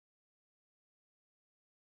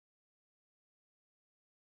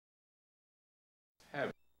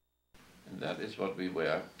having. And that is what we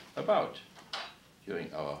were about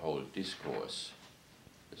during our whole discourse.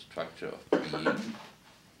 The structure of being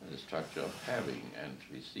and the structure of having. And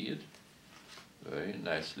we see it very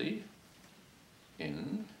nicely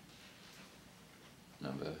in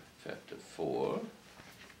chapter 4,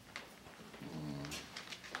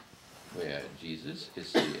 where Jesus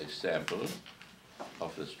is the example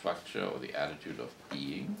of the structure or the attitude of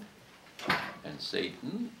being, and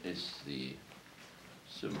Satan is the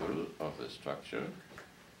symbol of the structure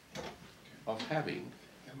of having,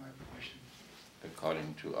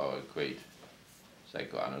 according to our great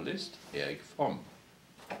psychoanalyst, Erich Fromm,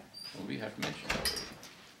 whom we have mentioned already.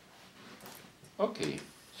 Okay,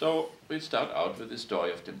 so we start out with the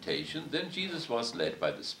story of temptation. Then Jesus was led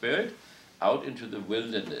by the Spirit out into the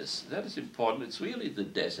wilderness. That is important. It's really the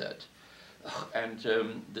desert. And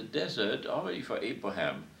the desert, already for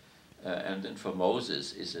Abraham and then for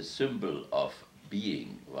Moses, is a symbol of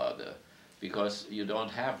being, rather, because you don't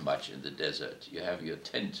have much in the desert. You have your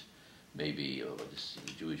tent, maybe, or what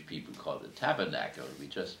the Jewish people call the tabernacle. We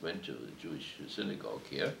just went to the Jewish synagogue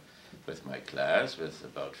here with my class, with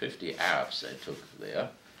about 50 Arabs I took there,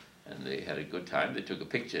 and they had a good time. They took a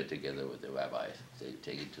picture together with the rabbi. They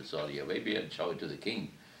take it to Saudi Arabia and show it to the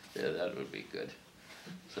king. Yeah, that would be good.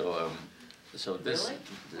 So, so this Really?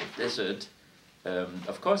 the desert,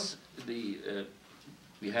 of course, we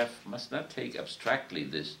must not take abstractly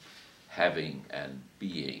this having and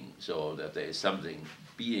being, so that there is something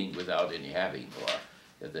being without any having, or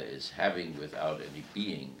that there is having without any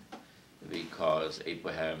being, because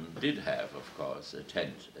Abraham did have, of course, a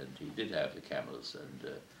tent, and he did have the camels,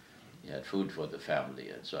 and he had food for the family,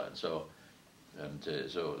 and so on. So,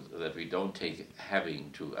 so that we don't take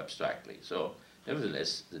having too abstractly. So,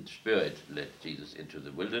 nevertheless, the Spirit led Jesus into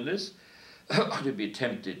the wilderness to be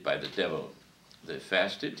tempted by the devil. He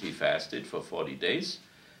fasted for 40 days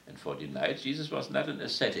and 40 nights. Jesus was not an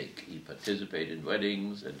ascetic. He participated in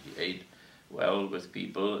weddings and he ate well with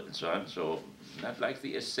people and so on. So not like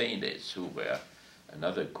the Essenes, who were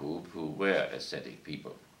another group who were ascetic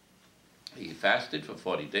people. He fasted for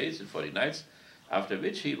 40 days and 40 nights, after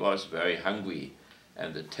which he was very hungry.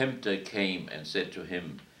 And the tempter came and said to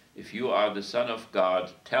him, "If you are the Son of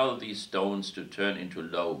God, tell these stones to turn into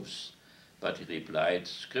loaves." But he replied,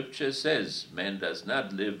 "Scripture says, man does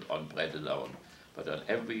not live on bread alone, but on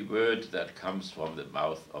every word that comes from the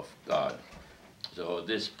mouth of God." So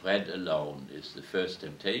this bread alone is the first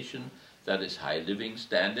temptation. That is high living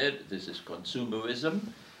standard. This is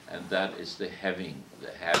consumerism, and that is the having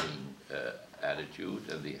attitude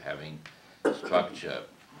and the having structure.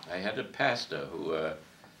 I had a pastor who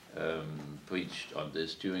preached on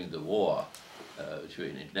this during the war,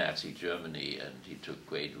 during Nazi Germany, and he took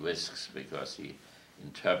great risks because he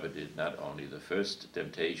interpreted not only the first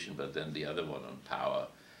temptation, but then the other one on power,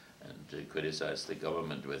 and criticized the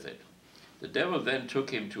government with it. The devil then took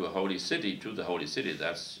him to the holy city,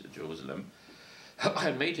 that's Jerusalem,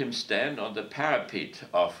 and made him stand on the parapet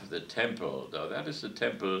of the temple. Now, that is the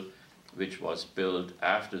temple which was built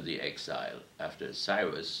after the exile, after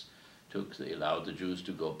Cyrus allowed the Jews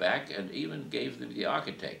to go back, and even gave them the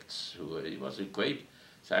architects.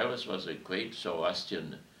 Cyrus was a great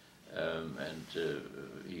Zoroastrian, and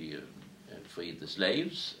he freed the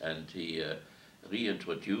slaves, and he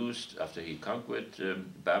reintroduced, after he conquered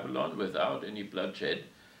Babylon without any bloodshed,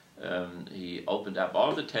 he opened up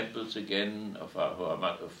all the temples again of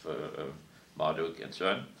Marduk and so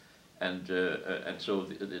on, and so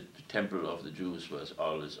the temple of the Jews was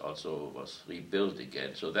rebuilt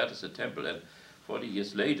again. So that is the temple, and 40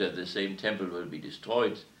 years later the same temple will be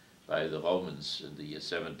destroyed by the Romans in the year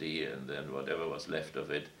 70, and then whatever was left of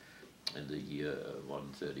it in the year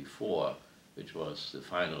 134, which was the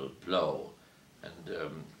final blow.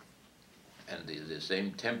 And the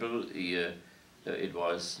same temple, it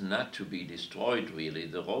was not to be destroyed, really.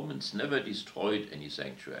 The Romans never destroyed any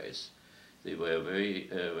sanctuaries. They were very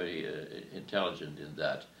intelligent in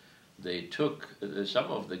that. They took some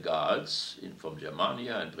of the gods from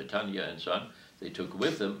Germania and Britannia and so on, they took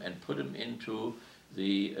with them and put them into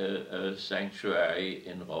the sanctuary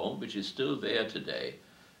in Rome, which is still there today.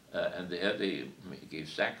 And there they gave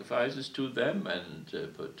sacrifices to them and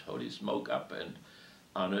put holy smoke up and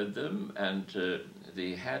honored them. And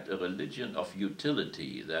they had a religion of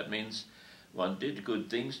utility. That means one did good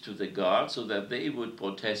things to the gods so that they would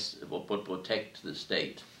protect the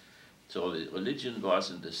state. So the religion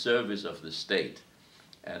was in the service of the state.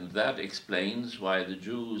 And that explains why the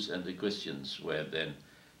Jews and the Christians were then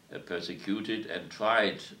persecuted and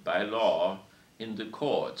tried by law in the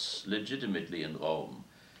courts, legitimately in Rome.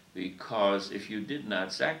 Because if you did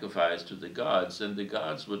not sacrifice to the gods, then the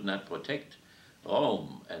gods would not protect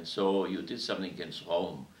Rome, and so you did something against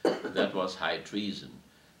Rome. That was high treason.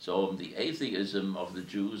 So the atheism of the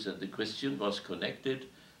Jews and the Christian was connected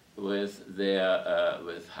with their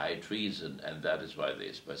with high treason, and that is why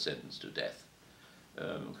they were sentenced to death,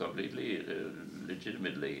 completely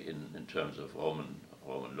legitimately in terms of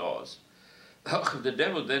Roman laws. The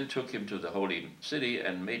devil then took him to the holy city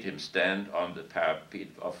and made him stand on the parapet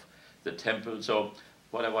of the temple. So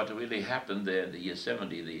what really happened there in the year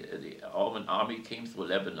 70, the Roman army came through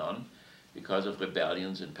Lebanon because of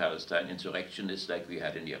rebellions in Palestine, insurrectionists like we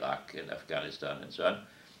had in Iraq and Afghanistan and so on.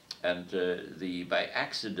 And by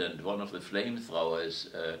accident, one of the flamethrowers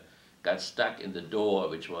got stuck in the door,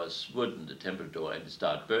 which was wooden, the temple door, and it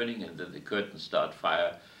started burning, and then the curtains started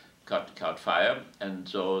caught fire, and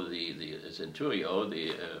so the centurio,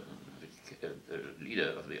 the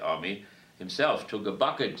leader of the army, himself took a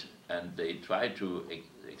bucket, and they tried to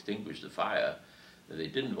extinguish the fire. They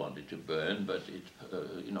didn't want it to burn, but it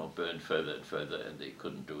burned further and further, and they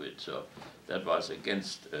couldn't do it. So that was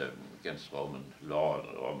against Roman law,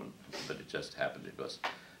 but it just happened. It was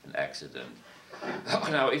an accident.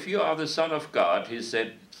 Now, if you are the Son of God, he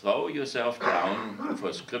said, throw yourself down,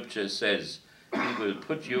 for Scripture says, he will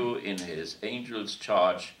put you in his angels'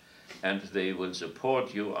 charge, and they will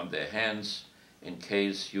support you on their hands in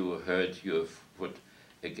case you hurt your foot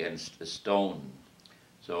against a stone.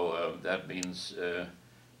 So that means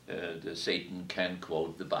the Satan can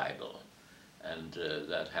quote the Bible, and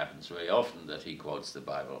that happens very often that he quotes the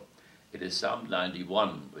Bible. It is Psalm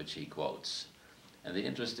 91 which he quotes. And the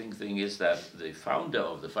interesting thing is that the founder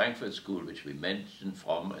of the Frankfurt School, which we mentioned,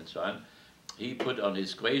 Fromm and so on, he put on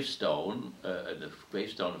his gravestone, the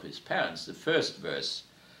gravestone of his parents, the first verse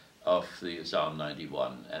of the Psalm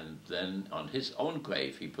 91, and then on his own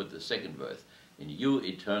grave he put the second verse, in you,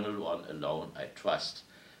 eternal one, alone I trust.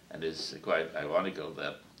 And it's quite ironical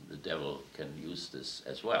that the devil can use this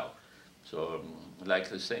as well. So like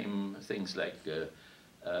the same things like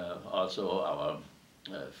also our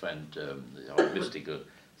friend, our mystical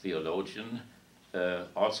theologian,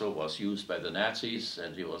 also was used by the Nazis,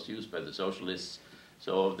 and he was used by the socialists.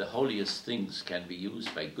 So the holiest things can be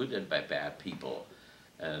used by good and by bad people.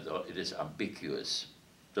 And it is ambiguous.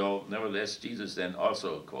 So nevertheless, Jesus then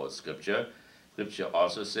also quotes Scripture. Scripture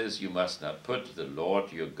also says you must not put the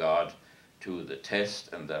Lord your God to the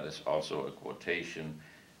test, and that is also a quotation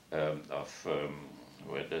of,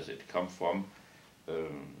 where does it come from?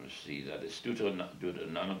 Let's see, that is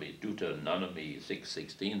Deuteronomy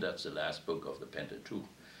 6:16. That's the last book of the Pentateuch,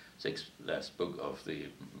 last book of the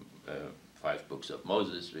 5 books of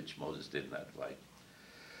Moses, which Moses did not write.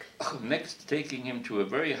 Next, taking him to a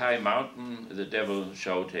very high mountain, the devil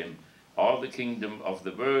showed him all the kingdom of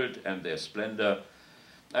the world and their splendor.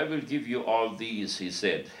 I will give you all these, he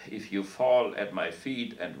said, if you fall at my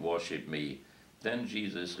feet and worship me. Then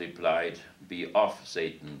Jesus replied, be off,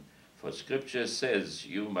 Satan, for Scripture says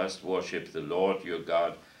you must worship the Lord your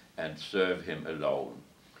God and serve him alone.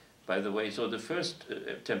 By the way, so the first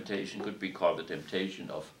temptation could be called the temptation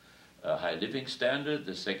of a high living standard.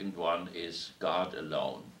 The second one is God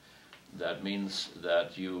alone. That means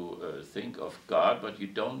that you think of God, but you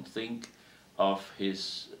don't think of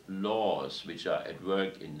his laws which are at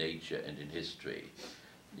work in nature and in history.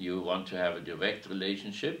 You want to have a direct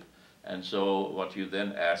relationship, and so what you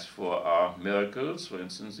then ask for are miracles, for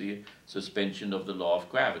instance, the suspension of the law of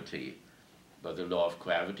gravity. But the law of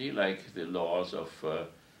gravity, like the laws of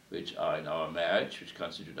which are in our marriage, which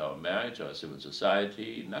constitute our marriage, our civil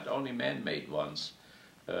society, not only man-made ones.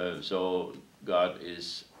 So God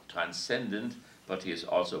is transcendent, but he is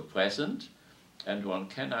also present, and one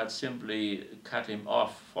cannot simply cut him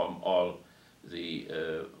off from all the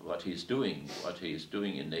what he is doing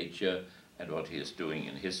in nature and what he is doing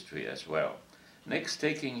in history as well. Next,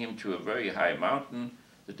 taking him to a very high mountain,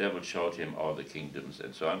 the devil showed him all the kingdoms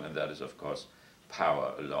and so on, and that is, of course,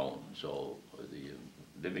 power alone. So the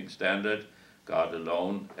living standard, God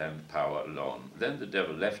alone, and power alone. Then the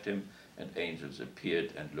devil left him, and angels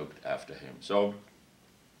appeared and looked after him. So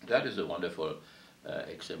that is a wonderful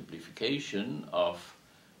exemplification of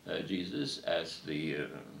Jesus as the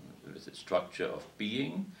structure of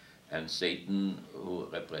being, and Satan, who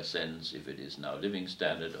represents, if it is now living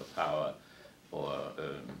standard or power or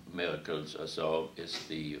miracles or so, is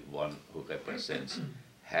the one who represents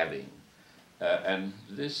having. And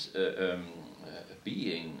this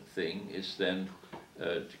being thing is then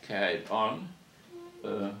carried on.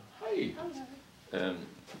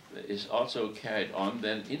 Is also carried on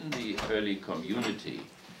then in the early community,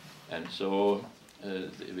 and so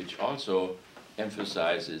which also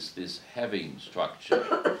emphasizes this having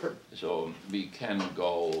structure. So we can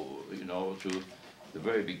go, to the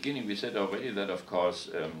very beginning, we said already that, of course,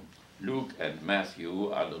 Luke and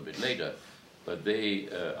Matthew are a little bit later, but they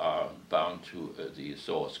are bound to the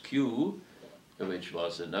source Q, which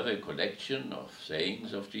was another collection of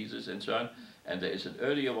sayings of Jesus and so on, and there is an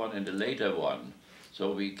earlier one and a later one.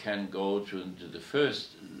 So we can go to the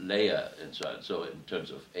first layer and so on, so in terms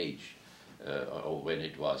of age, or when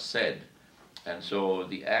it was said. And so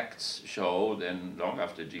the Acts show then, long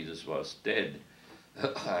after Jesus was dead,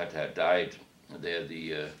 had died, there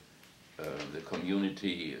the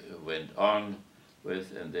community went on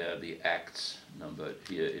with, and there the Acts numbered,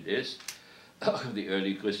 here it is, the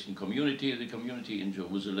early Christian community, the community in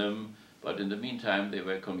Jerusalem, but in the meantime there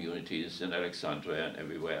were communities in Alexandria and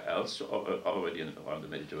everywhere else, already around the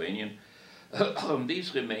Mediterranean.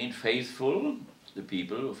 These remained faithful, the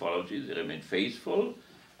people who followed Jesus, they remained faithful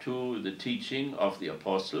to the teaching of the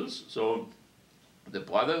apostles, so the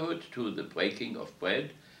brotherhood to the breaking of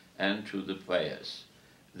bread and to the prayers.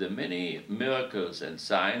 The many miracles and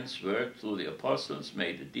signs worked through the apostles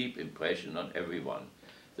made a deep impression on everyone.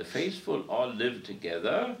 The faithful all lived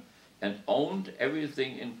together and owned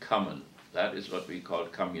everything in common. That is what we call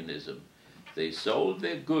communism. They sold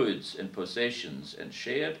their goods and possessions and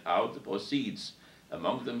shared out the proceeds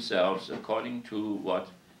among themselves according to what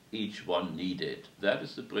each one needed. That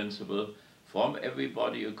is the principle, from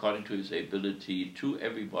everybody according to his ability to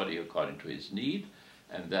everybody according to his need.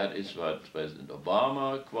 And that is what President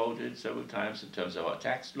Obama quoted several times in terms of our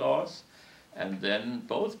tax laws. And then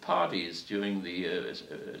both parties during the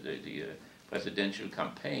presidential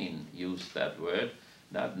campaign used that word,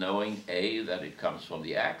 not knowing A, that it comes from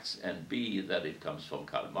the Acts, and B, that it comes from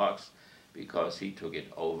Karl Marx, because he took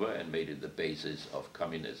it over and made it the basis of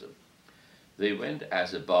communism. They went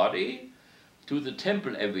as a body to the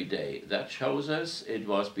temple every day. That shows us it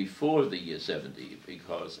was before the year 70,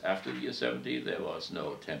 because after the year 70 there was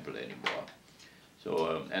no temple anymore.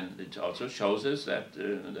 So, and it also shows us that,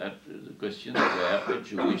 that the Christians were a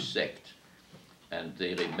Jewish sect. And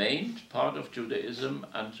they remained part of Judaism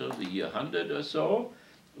until the year 100 or so,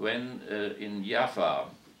 when in Jaffa,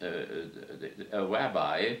 a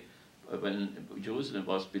rabbi, when Jerusalem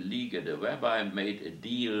was beleaguered, a rabbi made a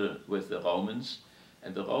deal with the Romans,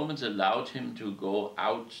 and the Romans allowed him to go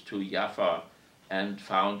out to Jaffa and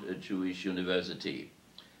found a Jewish university.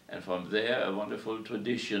 And from there, a wonderful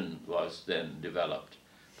tradition was then developed.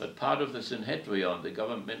 But part of the Sanhedrin, the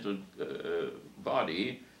governmental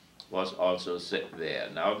body, was also set there.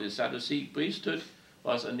 Now the Sadducee priesthood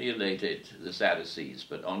was annihilated, the Sadducees,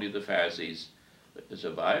 but only the Pharisees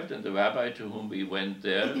survived, and the rabbi to whom we went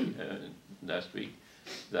there last week,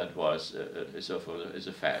 that was is a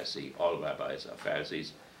Pharisee. All rabbis are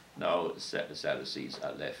Pharisees. Now Sadducees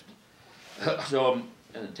are left. So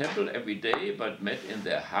in the temple every day, but met in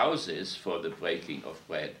their houses for the breaking of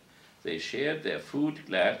bread. They shared their food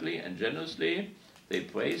gladly and generously. They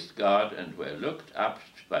praised God and were looked up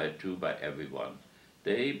by everyone.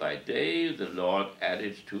 Day by day, the Lord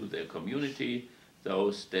added to their community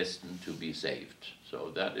those destined to be saved.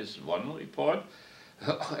 So that is one report.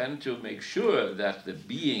 And to make sure that the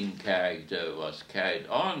being character was carried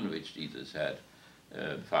on, which Jesus had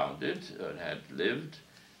founded and had lived,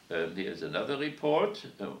 here's another report,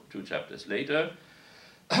 2 chapters later.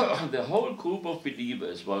 The whole group of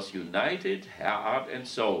believers was united, heart and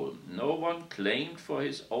soul. No one claimed for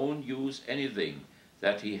his own use anything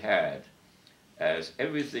that he had, as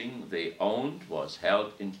everything they owned was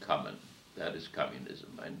held in common. That is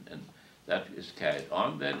communism, and that is carried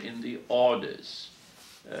on then in the orders,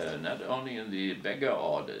 not only in the beggar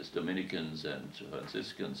orders, Dominicans and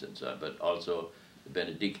Franciscans and so on, but also the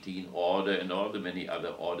Benedictine order and all the many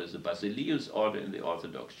other orders, the Basileus order in the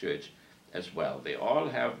Orthodox Church as well. They all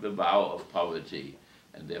have the vow of poverty,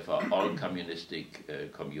 and therefore all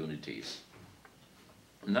communistic communities.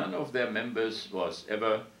 None of their members was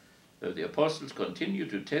ever, the apostles continued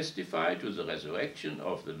to testify to the resurrection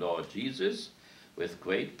of the Lord Jesus with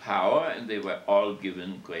great power, and they were all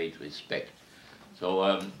given great respect.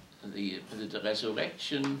 So the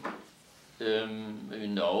resurrection, we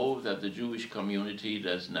know that the Jewish community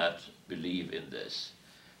does not believe in this.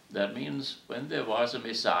 That means when there was a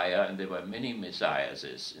Messiah, and there were many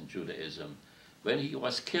Messiahs in Judaism, when he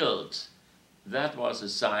was killed, that was a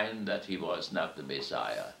sign that he was not the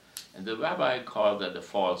Messiah. And the rabbi called that a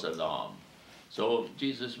false alarm. So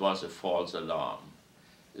Jesus was a false alarm.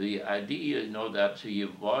 The idea, that he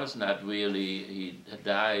was not really, he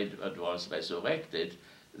died but was resurrected,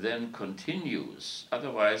 then continues.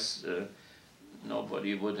 Otherwise,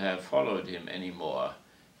 nobody would have followed him anymore.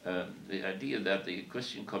 The idea that the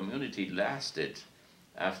Christian community lasted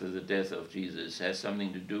after the death of Jesus has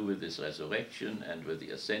something to do with his resurrection and with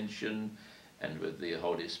the ascension and with the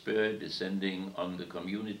Holy Spirit descending on the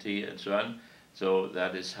community and so on. So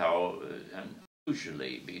that is how,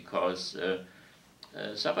 usually, because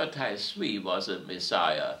Sabbatai Sui was a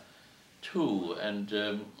Messiah too,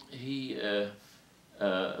 and he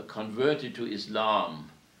converted to Islam.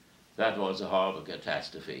 That was a horrible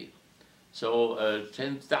catastrophe. So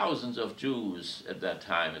 10,000s of Jews at that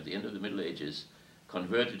time, at the end of the Middle Ages,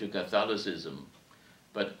 converted to Catholicism.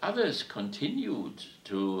 But others continued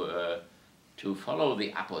to follow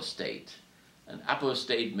the apostate, an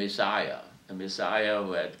apostate Messiah, a Messiah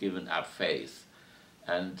who had given up faith.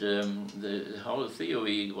 And the whole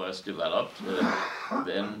theory was developed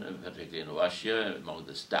then, particularly in Russia, among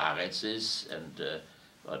the Staretses, and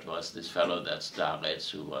what was this fellow, that Starets,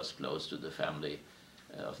 who was close to the family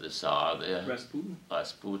of the Tsar there? Rasputin?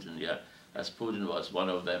 Rasputin, yeah. Rasputin was one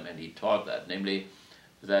of them, and he taught that, namely,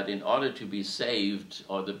 that in order to be saved,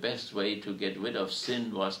 or the best way to get rid of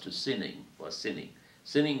sin was sinning.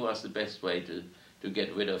 Sinning was the best way to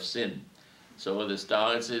get rid of sin. So the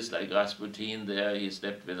Staretses, like Rasputin there, he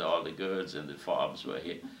slept with all the girls in the farms where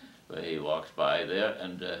he walked by there,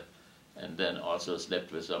 and then also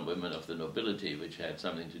slept with some women of the nobility, which had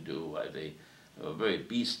something to do why they were very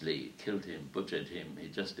beastly, killed him, butchered him. He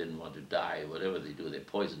just didn't want to die. Whatever they do, they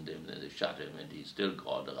poisoned him, then they shot him, and he still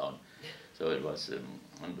crawled around. So it was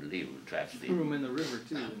unbelievable tragedy. Threw him in the river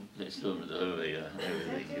too. They threw him in the river, yeah,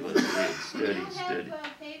 everything. He was really sturdy. You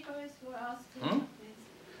have papers for us to please.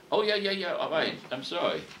 Oh, yeah, all right. I'm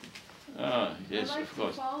sorry. Ah, yes, like of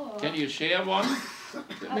course. follow. Can you share one?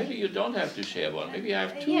 Maybe you don't have to share one. Maybe I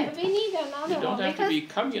have two. Yeah, we need another one. You don't have to be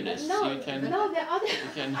communist. No, You can. no, the other.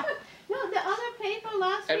 You can. No, the other paper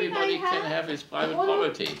last Everybody week I can have his private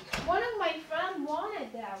property. One of my friends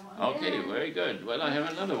wanted that one. Okay, yeah. very good. Well, I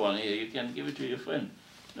have another one here. You can give it to your friend.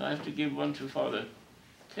 No, I have to give one to Father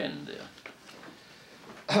Ken there.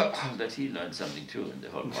 That he learned something too in the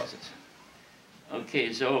whole process.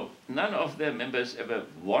 Okay, so none of their members ever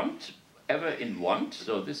in want,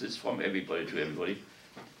 so this is from everybody to everybody,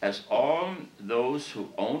 as all those who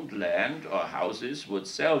owned land or houses would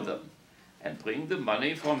sell them and bring the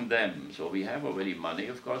money from them. So we have already money,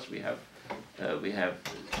 of course. We have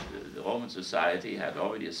the Roman society had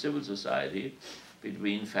already a civil society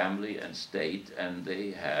between family and state, and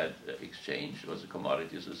they had exchange. It was a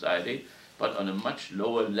commodity society, but on a much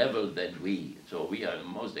lower level than we. So we are the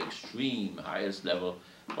most extreme, highest level,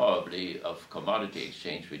 probably, of commodity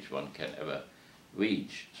exchange which one can ever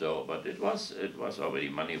reach. So, but it was already,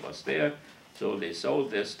 money was there. So they sold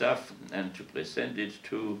their stuff and to present it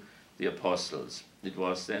to the apostles. It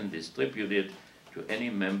was then distributed to any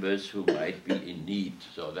members who might be in need.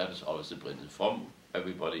 So that is always the principle, from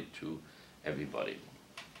everybody to everybody.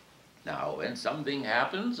 Now, when something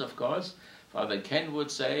happens, of course, Father Ken would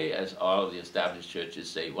say, as all the established churches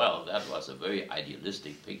say, well, that was a very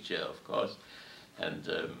idealistic picture, of course, and,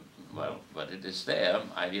 well, but it is there,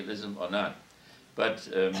 idealism or not. But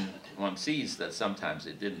one sees that sometimes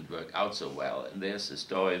it didn't work out so well, and there's the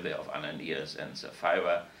story there of Ananias and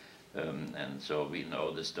Sapphira, and so we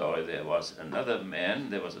know the story. There was another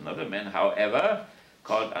man, however,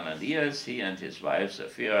 called Ananias. He and his wife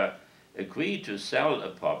Sapphira agreed to sell a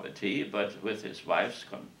property, but with his wife's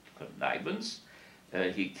connivance,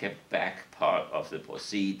 he kept back part of the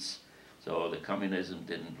proceeds. So the communism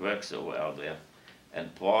didn't work so well there,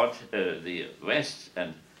 and brought the rest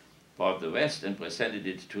and presented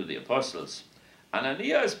it to the apostles.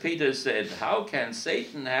 Ananias, Peter said, how can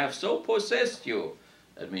Satan have so possessed you?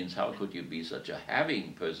 That means, how could you be such a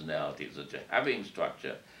having personality, such a having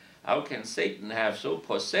structure? How can Satan have so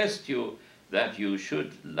possessed you that you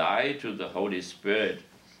should lie to the Holy Spirit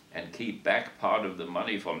and keep back part of the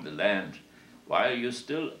money from the land, while you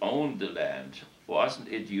still own the land? Wasn't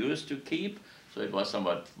it yours to keep? So it was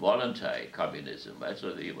somewhat voluntary communism, right?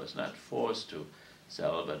 So he was not forced to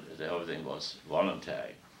sell, but everything was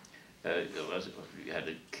voluntary.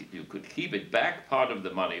 You could keep it back, part of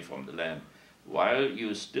the money from the land, while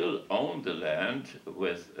you still owned the land.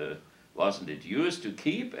 Wasn't it yours to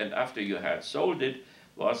keep? And after you had sold it,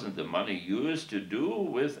 wasn't the money yours to do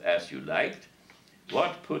with as you liked?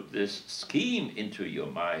 What put this scheme into your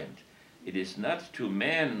mind? It is not to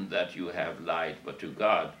men that you have lied, but to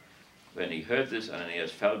God. When he heard this,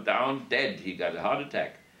 Ananias fell down dead. He got a heart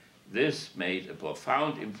attack. This made a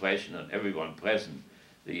profound impression on everyone present.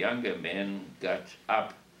 The younger man got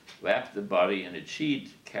up, wrapped the body in a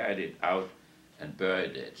sheet, carried it out, and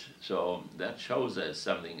buried it. So that shows us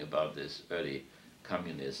something about this early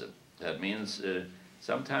communism. That means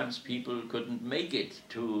sometimes people couldn't make it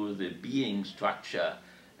to the being structure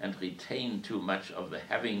and retain too much of the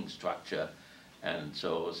having structure, and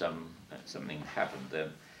so something happened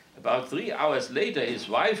then. About 3 hours later, his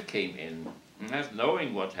wife came in, not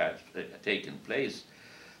knowing what had taken place.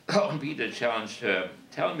 Peter challenged her,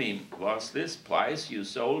 "Tell me, was this price you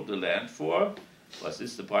sold the land for? Was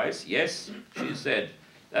this the price?" "Yes," she said,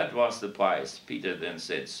 "that was the price." Peter then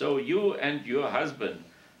said, "So you and your husband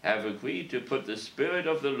have agreed to put the Spirit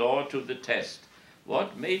of the Lord to the test.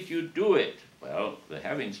 What made you do it?" "Well, the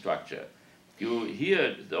having structure. You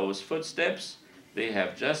hear those footsteps? They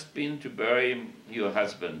have just been to bury your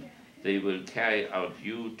husband. They will carry out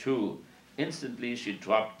you too." Instantly she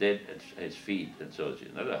dropped dead at his feet, and so she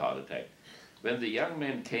had another heart attack. When the young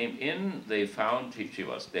men came in, they found she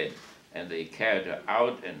was dead, and they carried her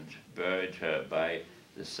out and buried her by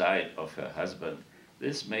the side of her husband.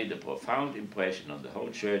 This made a profound impression on the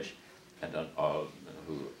whole church and on all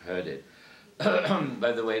who heard it.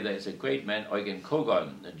 By the way, there's a great man, Eugen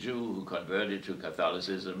Kogon, a Jew who converted to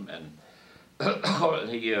Catholicism, and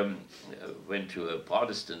he went to a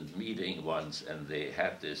Protestant meeting once, and they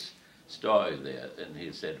had this story there, and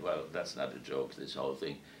he said, "Well, that's not a joke, this whole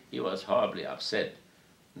thing." He was horribly upset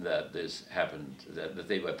that this happened, that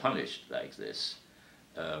they were punished like this,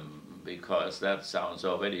 because that sounds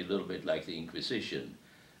already a little bit like the Inquisition,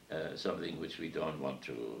 something which we don't want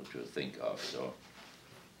to think of. So,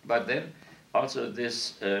 but then also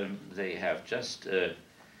this, they have just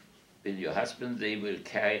been your husband, they will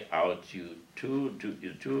carry out you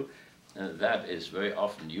too. That is very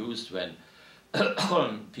often used when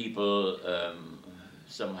people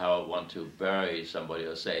somehow want to bury somebody,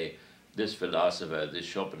 or say, this philosopher, this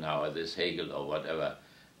Schopenhauer, this Hegel, or whatever,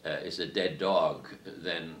 is a dead dog.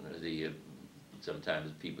 Then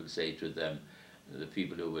sometimes people say to them, the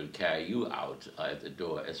people who will carry you out are at the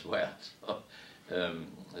door as well. So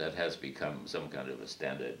that has become some kind of a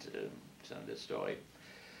standard story.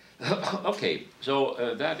 Okay,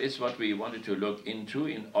 so that is what we wanted to look into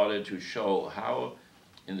in order to show how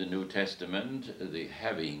in the New Testament the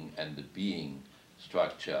having and the being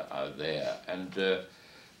structure are there. And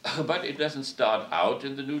but it doesn't start out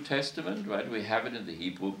in the New Testament, right? We have it in the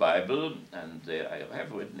Hebrew Bible, and I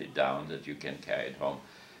have written it down that you can carry it home.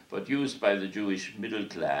 But used by the Jewish middle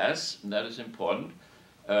class, and that is important.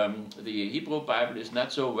 The Hebrew Bible is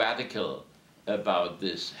not so radical about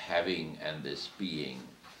this having and this being.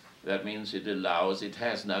 That means it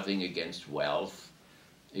has nothing against wealth.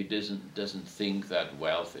 It doesn't think that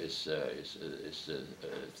wealth is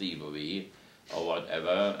thievery or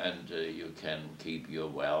whatever, and you can keep your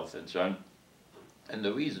wealth and so on. And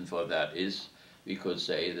the reason for that is, we could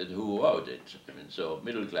say, that who wrote it? I mean, so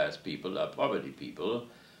middle-class people are poverty people,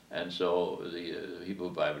 and so the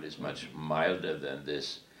Hebrew Bible is much milder than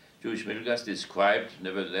this. Jewish middle class described,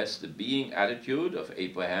 nevertheless, the being attitude of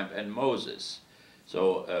Abraham and Moses.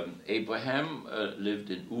 So Abraham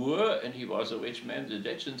lived in Ur, and he was a rich man. The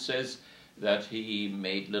legend says that he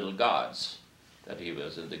made little gods, that he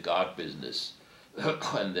was in the god business.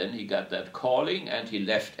 And then he got that calling, and he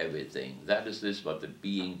left everything. That is what the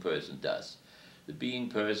being person does. The being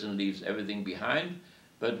person leaves everything behind,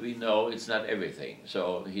 but we know it's not everything.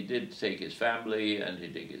 So he did take his family, and he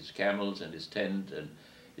took his camels and his tent and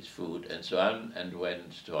his food and so on, and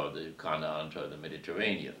went toward the Canaan, toward the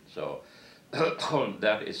Mediterranean. So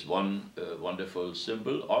that is one wonderful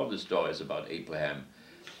symbol. All the stories about Abraham,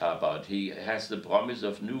 about he has the promise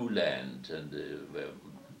of new land and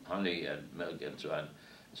honey and milk and so on.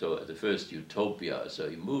 So the first utopia. So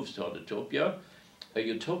he moves toward utopia, a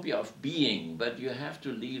utopia of being, but you have to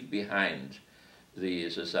leave behind the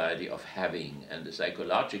society of having and the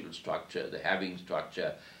psychological structure, the having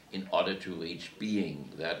structure, in order to reach being.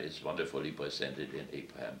 That is wonderfully presented in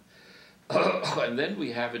Abraham. And then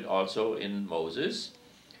we have it also in Moses.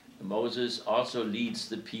 Moses also leads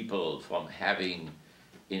the people from having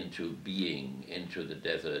into being, into the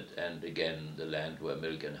desert, and again the land where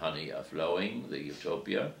milk and honey are flowing, the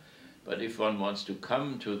utopia. But if one wants to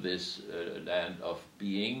come to this land of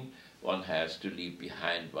being, one has to leave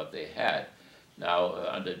behind what they had. Now,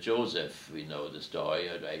 under Joseph, we know the story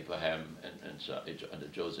of Abraham, and so under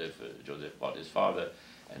Joseph, Joseph brought his father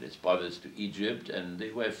and his brothers to Egypt, and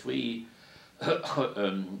they were free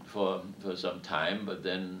for some time, but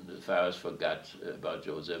then the Pharaohs forgot about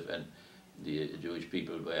Joseph, and the Jewish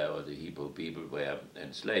people were, or the Hebrew people were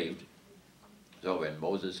enslaved. So when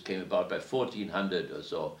Moses came about by 1400 or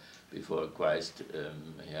so before Christ,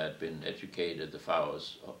 he had been educated at the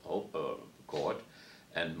Pharaoh's court,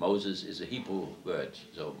 and Moses is a Hebrew word,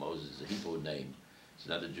 so Moses is a Hebrew name. It's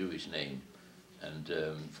not a Jewish name, and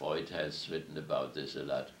Freud has written about this a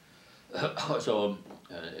lot. So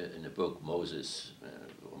in the book Moses,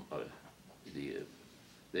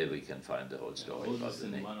 there we can find the whole story about the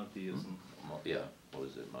name. Monotheism. Yeah,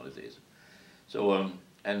 Moses and monotheism. So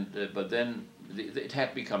but then it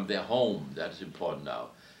had become their home. That's important now.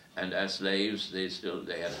 And as slaves, they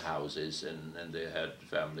had houses and they had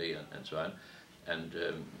family and so on. And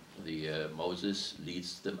Moses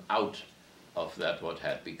leads them out of that what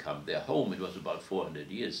had become their home. It was about 400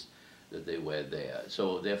 years that they were there.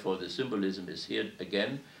 So therefore the symbolism is here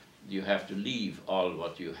again. You have to leave all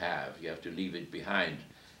what you have. You have to leave it behind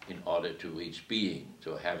in order to reach being.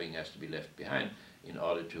 So having has to be left behind in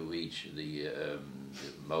order to reach the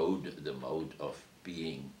mode of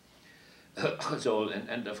being. So,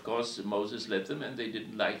 and of course Moses led them and they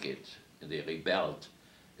didn't like it. They rebelled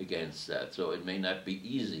against that. So it may not be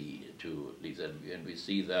easy to lead them. And we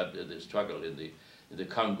see that the struggle in the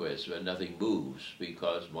Congress where nothing moves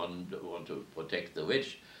because one wants to protect the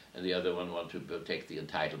rich and the other one wants to protect the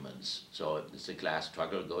entitlements. So it's a class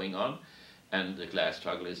struggle going on, and the class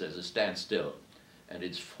struggle is at a standstill. And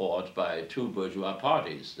it's fought by two bourgeois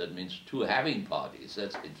parties. That means two having parties.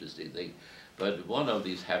 That's an interesting thing. But one of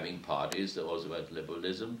these having parties, the Roosevelt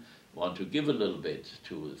liberalism, want to give a little bit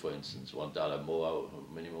to, for instance, $1 more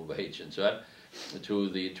minimum wage and so on, to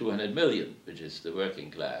the 200 million, which is the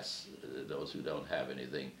working class, those who don't have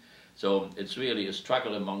anything. So it's really a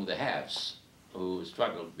struggle among the haves who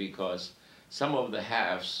struggle because some of the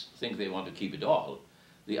haves think they want to keep it all.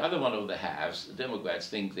 The other one of the haves, the Democrats,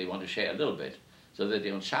 think they want to share a little bit so that they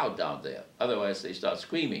don't shout down there. Otherwise they start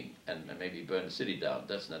screaming and maybe burn the city down.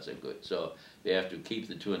 That's not so good. So they have to keep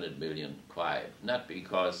the 200 million quiet, not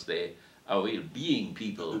because they are real being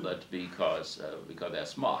people, but because they're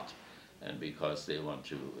smart and because they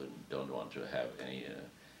don't want to have any,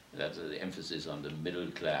 that's the emphasis on the middle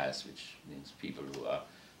class, which means people who are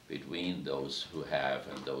between those who have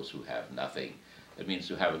and those who have nothing. It means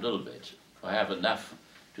to have a little bit, or have enough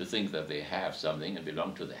to think that they have something and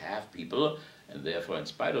belong to the have people, and therefore, in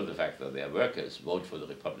spite of the fact that they are workers, vote for the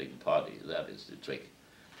Republican Party. That is the trick.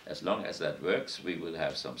 As long as that works, we will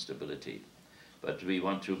have some stability. But we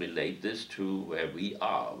want to relate this to where we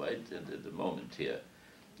are, right, at the moment here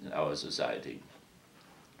in our society.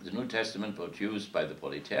 The New Testament produced by the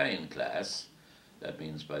proletarian class, that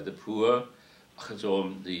means by the poor.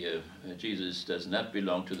 So Jesus does not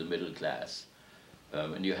belong to the middle class.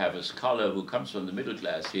 When you have a scholar who comes from the middle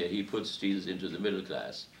class here, he puts Jesus into the middle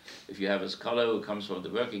class. If you have a scholar who comes from the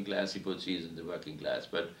working class, he puts Jesus in the working class.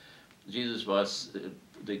 But Jesus was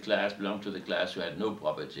belonged to the class who had no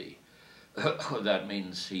property. That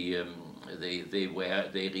means they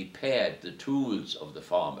repaired the tools of the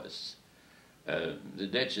farmers. The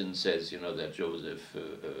legend says, that Joseph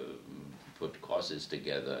put crosses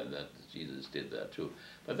together and that Jesus did that too.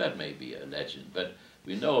 But that may be a legend. But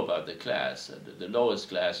we know about the class. The lowest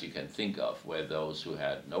class you can think of were those who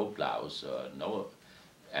had no plows or no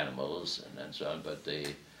animals and so on, but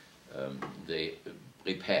they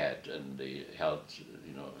repaired and they held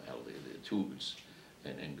the tools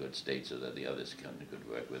in good state so that the others could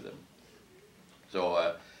work with them.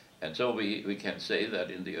 So and so we can say that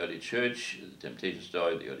in the early church, the temptation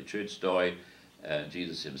story, the early church story,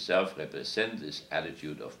 Jesus himself represents this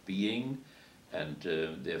attitude of being, and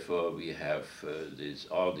therefore we have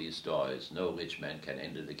all these stories. No rich man can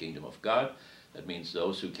enter the kingdom of God. That means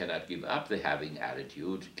those who cannot give up the having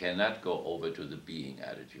attitude cannot go over to the being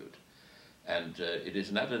attitude. And it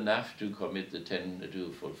is not enough to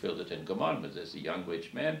to fulfill the 10 Commandments. There's a young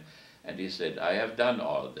rich man, and he said, I have done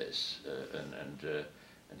all this.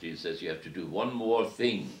 And Jesus says, you have to do one more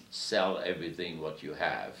thing, sell everything what you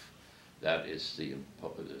have. That is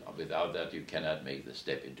without that you cannot make the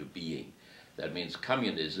step into being. That means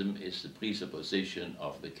communism is the presupposition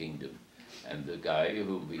of the kingdom. And the guy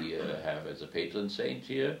whom we have as a patron saint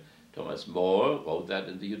here, Thomas More, wrote that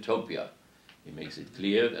in the Utopia. He makes it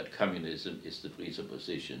clear that communism is the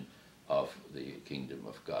presupposition of the kingdom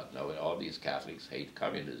of God. Now, when all these Catholics hate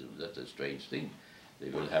communism, that's a strange thing. They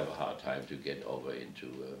will have a hard time to get over into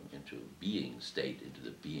being state, into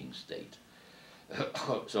the being state.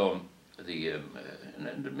 So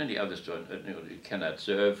and many others, you cannot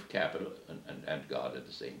serve capital and God at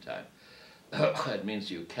the same time. It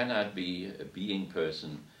means you cannot be a being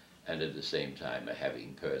person and at the same time a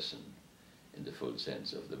having person in the full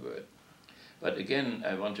sense of the word. But again,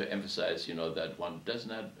 I want to emphasize, that one does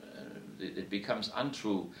not, it becomes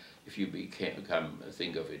untrue if you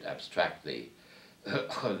think of it abstractly.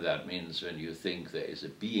 That means when you think there is a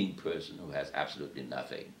being person who has absolutely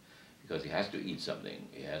nothing, because he has to eat something,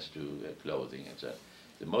 he has to clothing, etc.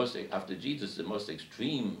 After Jesus, the most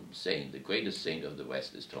extreme saint, the greatest saint of the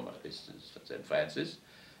West is St. Francis,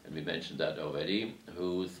 and we mentioned that already,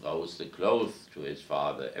 who throws the clothes to his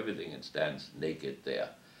father, everything, and stands naked there.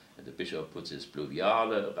 And the bishop puts his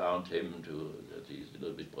pluviale around him that he's a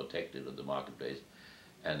little bit protected on the marketplace.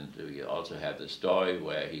 And we also had the story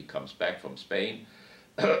where he comes back from Spain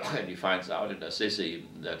and he finds out in Assisi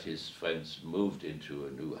that his friends moved into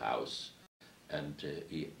a new house, and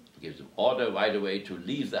he gives them order right away to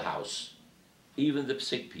leave the house. Even the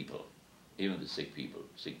sick people,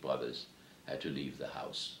 sick brothers, had to leave the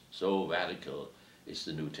house. So radical is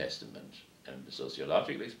the New Testament. And the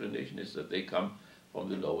sociological explanation is that they come from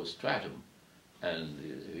the lowest stratum. And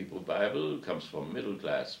the Hebrew Bible comes from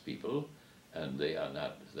middle-class people, and they are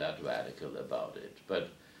not that radical about it. But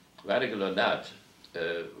radical or not,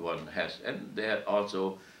 one has, and they're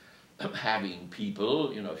also having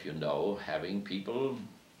people, you know, if you know, having people,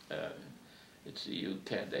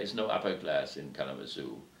 there's no upper class in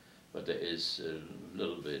Kalamazoo, but there is a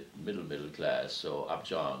little bit middle class, so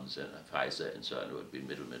Upjohns and Pfizer and so on would be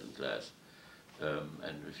middle class.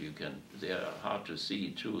 And if you can, they are hard to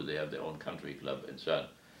see too, they have their own country club and so on.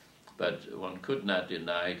 But one could not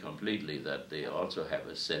deny completely that they also have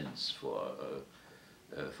a sense for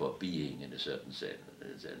being in a certain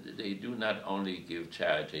sense. And they do not only give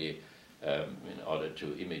charity in order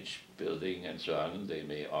to image building and so on, they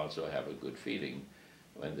may also have a good feeling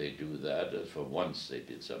when they do that. For once they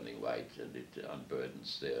did something right and it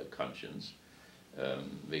unburdens their conscience,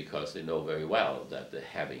 because they know very well that the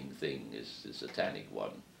having thing is the satanic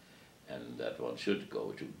one, and that one should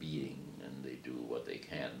go to being, and they do what they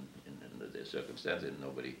can in their circumstances.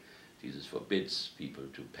 Jesus forbids people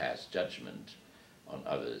to pass judgment on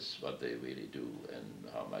others, what they really do, and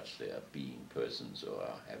how much they are being persons or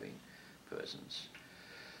are having persons.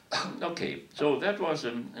 Okay, so that was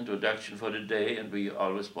an introduction for the day, and we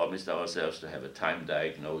always promised ourselves to have a time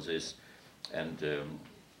diagnosis, and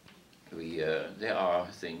there are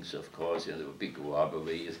things, of course, you know, the big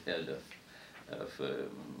robbery of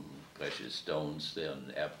precious stones there on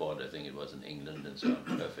the airport. I think it was in England, and so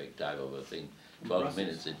on. Perfect type of a thing. 12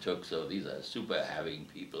 minutes it took, so these are super having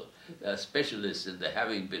people. They are specialists in the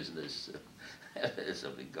having business. There's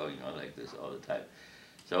something going on like this all the time.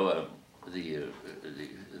 So the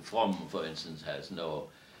Fromm, for instance, has no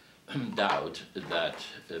doubt that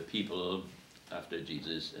people after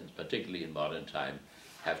Jesus, and particularly in modern time,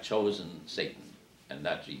 have chosen Satan and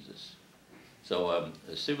not Jesus. So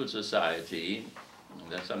a civil society,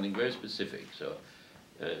 that's something very specific. So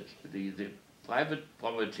the private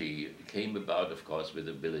property came about, of course, with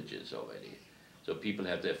the villages already. So people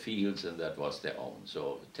had their fields, and that was their own.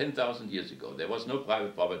 So 10,000 years ago, there was no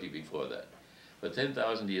private property before that. But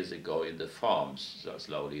 10,000 years ago, in the farms, so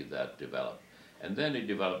slowly that developed. And then it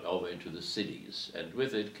developed over into the cities, and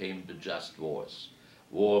with it came the just wars.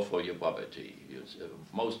 War for your property.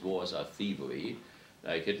 Most wars are thievery.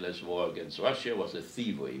 Like Hitler's war against Russia was a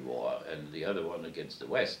thievery war, and the other one against the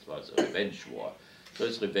West was a revenge war. So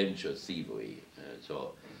it's revenge or thievery.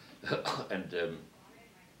 So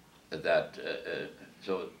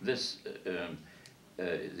this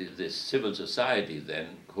civil society then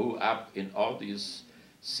grew up in all these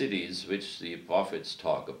cities which the prophets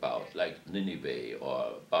talk about, like Nineveh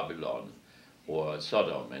or Babylon or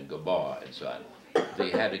Sodom and Gomorrah and so on. They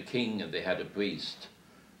had a king and they had a priest,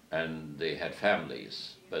 and they had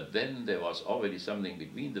families. But then there was already something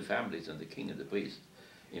between the families and the king and the priest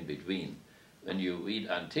in between. When you read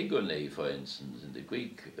Antigone, for instance, in the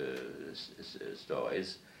Greek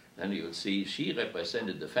stories, then you'll see she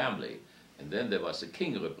represented the family, and then there was the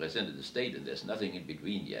king who represented the state, and there's nothing in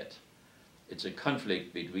between yet. It's a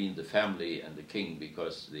conflict between the family and the king,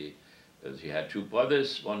 because she had two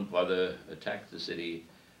brothers. One brother attacked the city,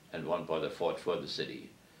 and one brother fought for the city.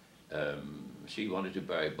 She wanted to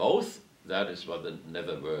bury both. That is what the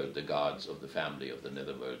netherworld, the gods of the family of the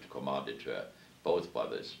netherworld, commanded her. Both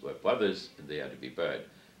brothers were brothers, and they had to be buried.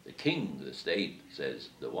 The king, the state, says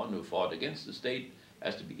the one who fought against the state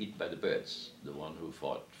has to be eaten by the birds. The one who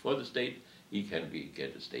fought for the state, he can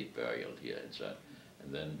get a state burial here and so on.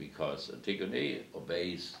 And then because Antigone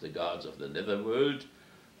obeys the gods of the netherworld,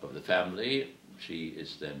 of the family, she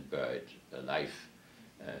is then buried alive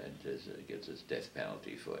and gets a death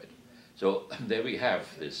penalty for it. So there we have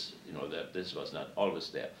this, you know, that this was not always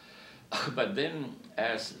there. But then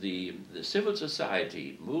as the civil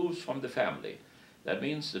society moves from the family, that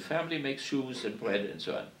means the family makes shoes and bread and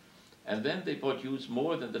so on. And then they produce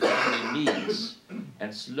more than the family needs.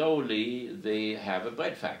 And slowly they have a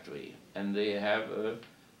bread factory, and they have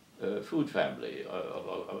a food family,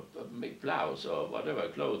 or make blouse or whatever,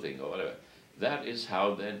 clothing or whatever. That is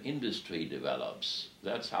how then industry develops.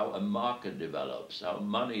 That's how a market develops, how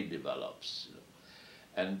money develops.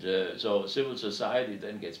 And so civil society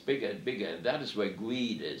then gets bigger and bigger, and that is where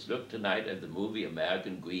greed is. Look tonight at the movie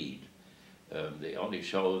American Greed. They only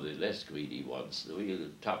show the less greedy ones. The real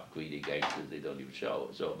top greedy gangsters they don't even show.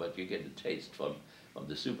 So, but you get a taste from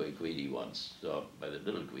the super greedy ones, so by the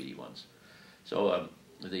little greedy ones. So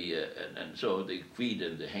so the greed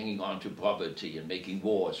and the hanging on to property and making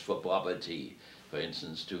wars for property, for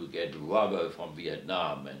instance, to get rubber from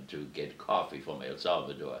Vietnam and to get coffee from El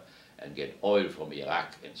Salvador and get oil from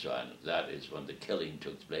Iraq and so on. That is when the killing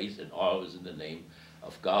took place, and all was in the name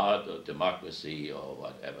of God or democracy or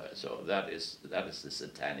whatever. So that is the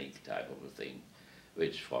satanic type of a thing,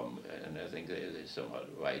 which from, and I think they're somewhat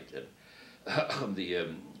right.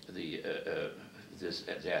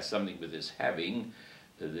 There's something with this having.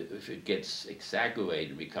 If it gets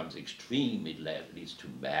exaggerated, becomes extreme, it leads to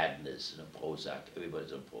madness and Prozac.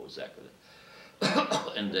 Everybody's on Prozac.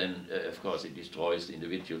 And then, of course, it destroys the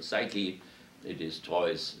individual psyche. It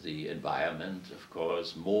destroys the environment, of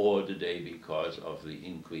course, more today because of the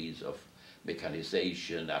increase of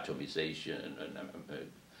mechanization, atomization,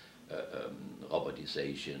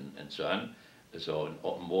 robotization, and so on. So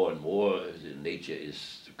more and more, nature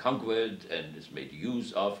is conquered and is made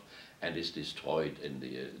use of and is destroyed, and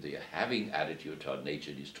the having attitude toward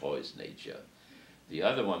nature destroys nature. The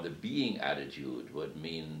other one, the being attitude, would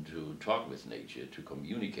mean to talk with nature, to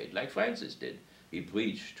communicate, like Francis did. He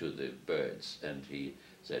preached to the birds, and he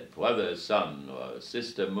said, brother sun, or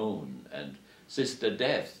sister moon, and sister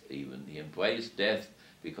death even. He embraced death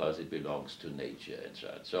because it belongs to nature, and so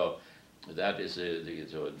on. So that is,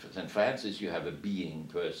 so in St. Francis you have a being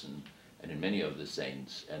person, and in many of the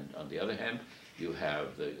saints. And on the other hand, you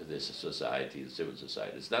have this society, the civil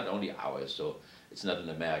society. It's not only ours, so it's not an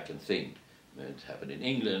American thing. It happened in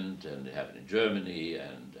England, and it happened in Germany,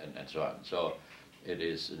 and so on. So it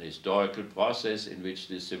is an historical process in which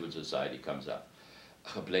this civil society comes up.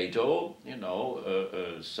 Plato,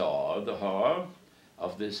 saw the horror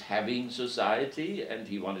of this having society, and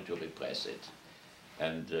he wanted to repress it.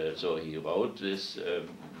 And so he wrote this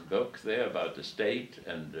book there about the state,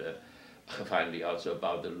 and finally also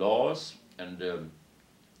about the laws. And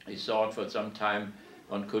he thought for some time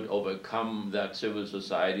one could overcome that civil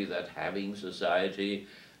society, that having society,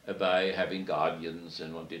 by having guardians,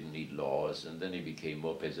 and one didn't need laws. And then he became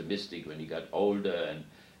more pessimistic when he got older, and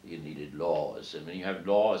he needed laws. And when you have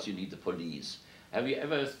laws, you need the police. Have you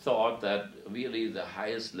ever thought that really the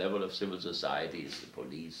highest level of civil society is the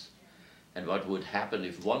police? And what would happen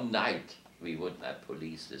if one night we would not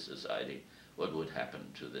police this society? What would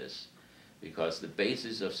happen to this? Because the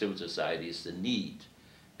basis of civil society is the need,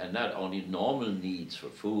 and not only normal needs for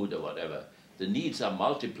food or whatever. The needs are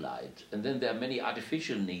multiplied, and then there are many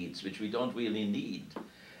artificial needs which we don't really need.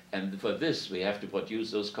 And for this we have to produce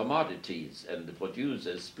those commodities, and the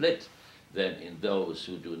producers split then in those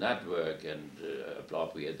who do not work and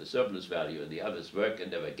appropriate the surplus value, and the others work and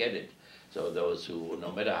never get it. So those who,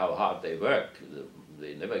 no matter how hard they work,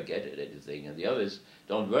 they never get it, anything, and the others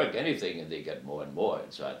don't work anything and they get more and more,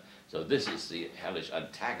 and so on. So this is the hellish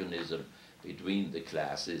antagonism between the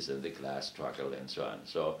classes and the class struggle and so on.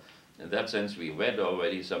 So in that sense, we read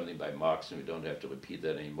already something by Marx, and we don't have to repeat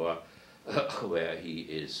that anymore, where he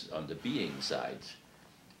is on the being side.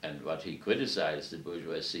 And what he criticized the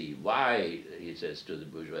bourgeoisie, why, he says to the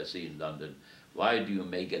bourgeoisie in London, why do you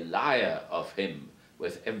make a liar of him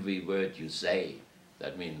with every word you say?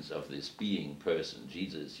 That means of this being person,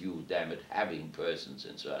 Jesus, you damn it, having persons,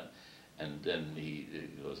 and so on. And then he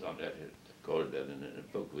goes on, I quoted that in a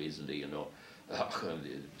book recently, the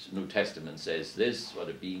New Testament says this, what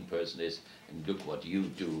a being person is, and look what you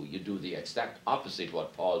do. You do the exact opposite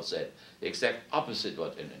what Paul said, the exact opposite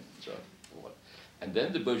what, and so on. And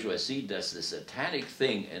then the bourgeoisie does the satanic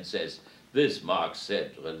thing and says, this, Marx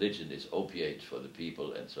said, religion is opiate for the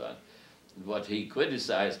people, and so on. What he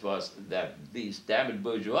criticized was that these damned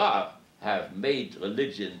bourgeois have made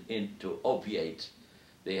religion into opiate.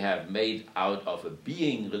 They have made out of a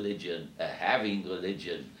being religion, a having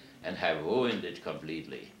religion, and have ruined it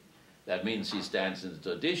completely. That means he stands in the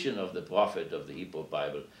tradition of the prophet of the Hebrew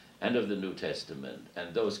Bible and of the New Testament.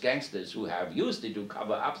 And those gangsters who have used it to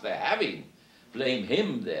cover up their having blame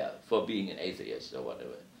him there for being an atheist or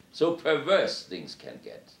whatever. So perverse things can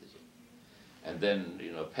get. And then,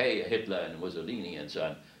 pay Hitler and Mussolini and so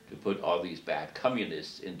on to put all these bad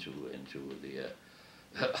communists into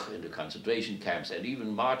the concentration camps, and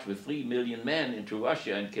even march with 3 million men into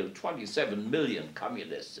Russia and kill 27 million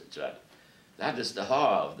communists and so on. That is the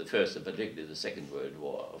horror of the First and particularly the Second World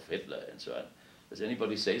War of Hitler and so on. Does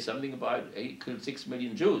anybody say something about he killed 6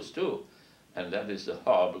 million Jews too? And that is a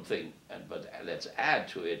horrible thing. But let's add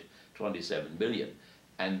to it 27 million.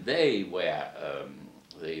 And they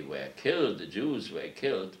were killed, the Jews were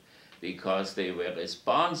killed because they were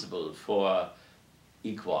responsible for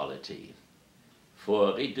equality.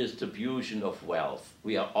 for redistribution of wealth.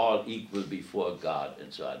 We are all equal before God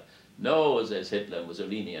and so on. No, says Hitler,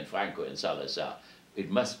 Mussolini, and Franco, and Salazar.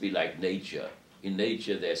 It must be like nature. In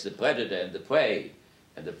nature, there's the predator and the prey.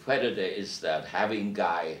 And the predator is that having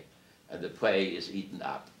guy, and the prey is eaten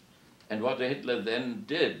up. And what Hitler then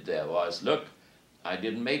did there was, look, I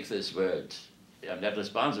didn't make this word. I'm not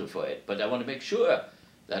responsible for it. But I want to make sure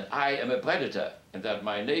that I am a predator, and that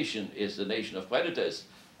my nation is the nation of predators,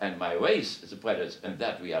 and my race is a predator, and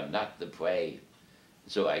that we are not the prey.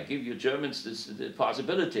 So I give you Germans the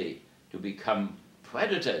possibility to become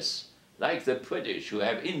predators, like the British who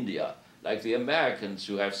have India, like the Americans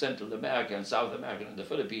who have Central America and South America and the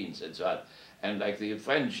Philippines and so on, and like the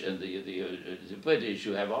French and the British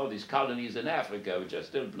who have all these colonies in Africa which are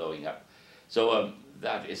still blowing up. So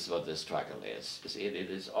that is what the struggle is. It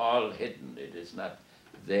is all hidden. It is not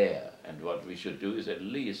there. And what we should do is at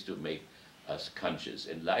least to make us conscious.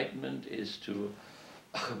 Enlightenment is to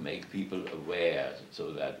make people aware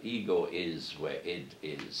so that ego is where it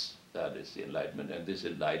is. That is the enlightenment. And this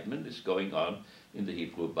enlightenment is going on in the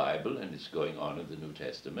Hebrew Bible, and it's going on in the New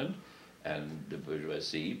Testament. And the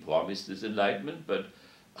bourgeoisie promised this enlightenment, but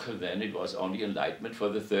then it was only enlightenment for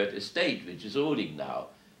the third estate, which is ruling now,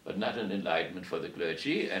 but not an enlightenment for the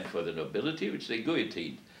clergy and for the nobility, which they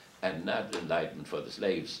guillotined, and not enlightenment for the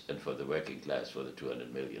slaves and for the working class, for the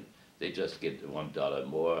 200 million. They just get $1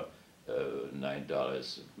 more,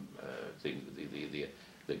 $9 thing.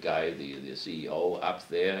 The guy, the CEO up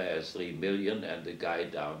there has 3 million, and the guy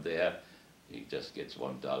down there, he just gets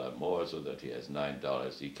 $1 more, so that he has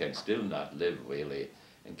 $9. He can still not live really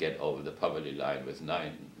and get over the poverty line with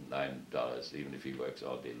 $9, even if he works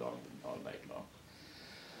all day long, all night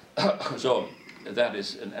long. So that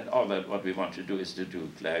is, and all that what we want to do is to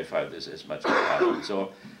clarify this as much as possible.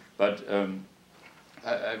 So, but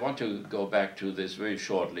I want to go back to this very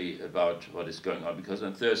shortly about what is going on, because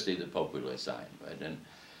on Thursday the Pope will resign, right? And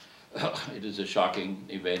it is a shocking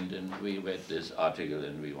event, and we read this article,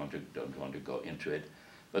 and we don't want to go into it.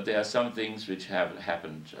 But there are some things which have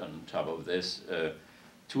happened on top of this.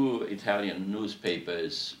 2 Italian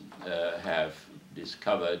newspapers have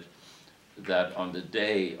discovered that on the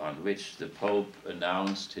day on which the Pope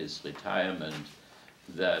announced his retirement,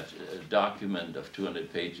 that a document of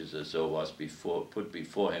 200 pages or so was put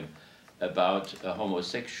before him about a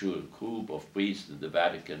homosexual group of priests in the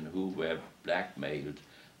Vatican who were blackmailed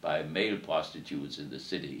by male prostitutes in the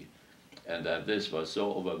city. And that this was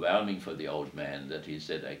so overwhelming for the old man that he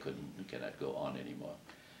said, I cannot go on anymore.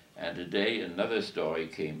 And today another story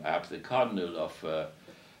came up. The Cardinal of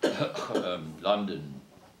London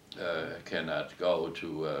cannot go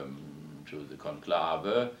to the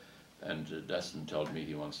conclave, and Dustin told me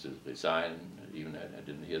he wants to resign. Even I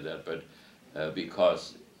didn't hear that, but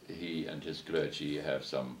because he and his clergy have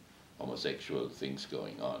some homosexual things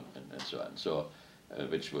going on and so on. So,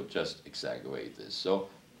 which would just exaggerate this. So,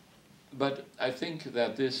 but I think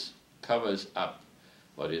that this covers up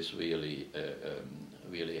what is really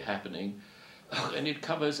really happening, and it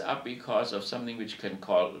covers up because of something which can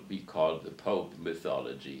be called the Pope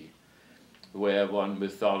mythology, where one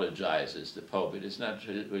mythologizes the Pope. It is not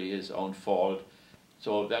really his own fault,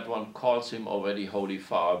 so that one calls him already Holy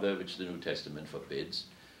Father, which the New Testament forbids.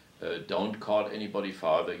 Don't call anybody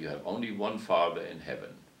Father. You have only one Father in heaven.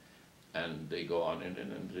 And they go on,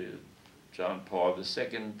 and John Paul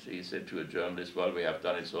II, he said to a journalist, well, we have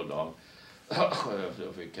done it so long,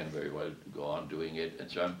 we can very well go on doing it,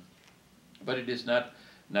 and so on. But it is not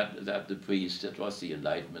that the priest, that was the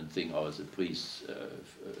Enlightenment thing, or the priests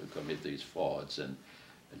commit these frauds and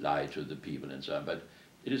lie to the people and so on. But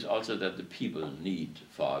it is also that the people need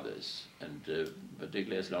fathers, and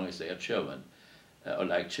particularly as long as they are children, or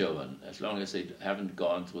like children, as long as they haven't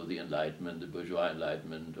gone through the Enlightenment, the bourgeois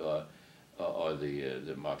Enlightenment, or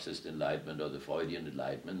the Marxist Enlightenment, or the Freudian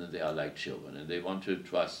Enlightenment, and they are like children, and they want to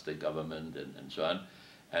trust the government and so on,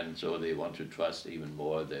 and so they want to trust even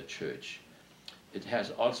more their church. It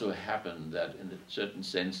has also happened that in a certain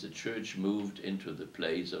sense the church moved into the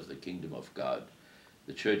place of the kingdom of God.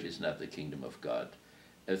 The church is not the kingdom of God.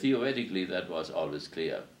 Theoretically that was always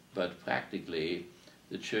clear, but practically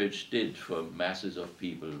the church did, for masses of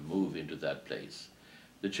people, move into that place.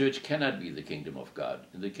 The church cannot be the kingdom of God.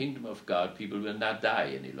 In the kingdom of God, people will not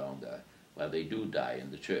die any longer. Well, they do die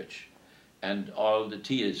in the church. And all the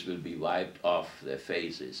tears will be wiped off their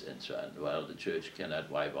faces and so on. Well, the church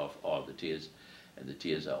cannot wipe off all the tears, and the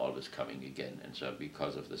tears are always coming again, and so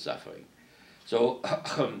because of the suffering. So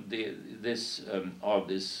all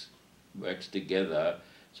this works together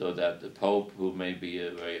so that the Pope, who may be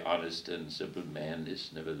a very honest and simple man,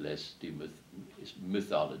 is nevertheless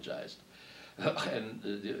mythologized. And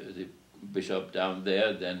the bishop down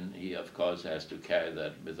there, then he of course has to carry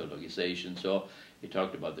that mythologization. So he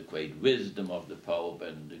talked about the great wisdom of the Pope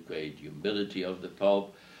and the great humility of the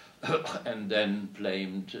Pope, and then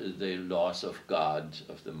blamed the loss of God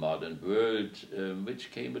of the modern world,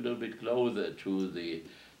 which came a little bit closer to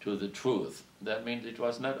the truth. That means it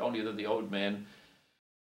was not only that the old man,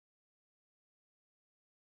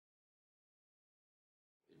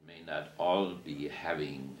 it may not all be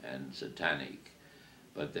having and satanic,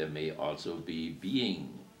 but there may also be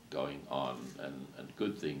being going on and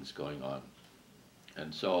good things going on.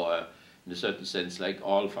 And so in a certain sense, like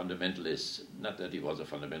all fundamentalists, not that he was a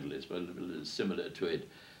fundamentalist, but a little similar to it,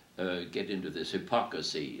 get into this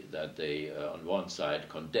hypocrisy that they, on one side,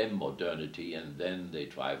 condemn modernity, and then they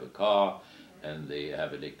drive a car, and they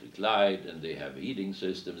have electric light, and they have heating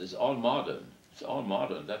systems. It's all modern. It's all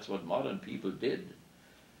modern. That's what modern people did.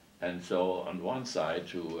 And so, on one side,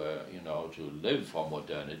 to live for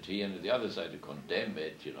modernity, and on the other side, to condemn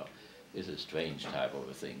it, is a strange type of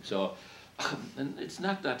a thing. So. And it's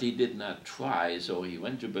not that he did not try. So he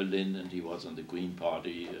went to Berlin and he was on the Green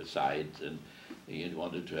Party side, and he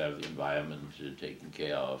wanted to have the environment taken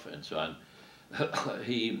care of and so on.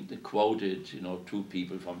 He quoted, two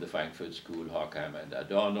people from the Frankfurt School, Horkheimer and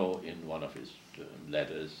Adorno, in one of his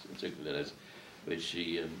letters, encyclical letters, which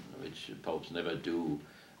popes never do.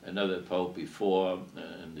 Another pope before,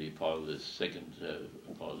 in the Paul II,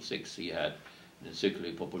 Paul VI, he had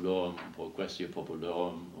Encyclica Populorum, Progressio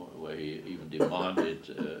Populorum, where he even demanded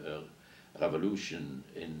a revolution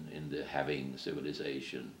in the having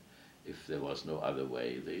civilization, if there was no other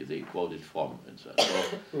way. They quoted Fromm and so on.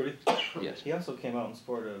 So, Rudy, yes. He also came out in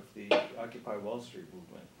support of the Occupy Wall Street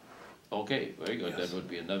movement. Okay, very good. Yes. That would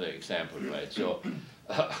be another example, right? So,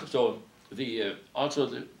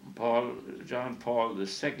 John Paul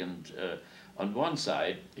II, on one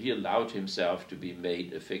side, he allowed himself to be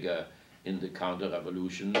made a figure in the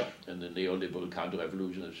counter-revolution, and the neoliberal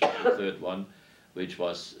counter-revolution, the third one, which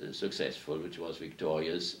was successful, which was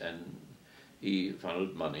victorious, and he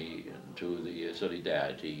funneled money into the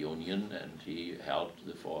Solidarity Union, and he helped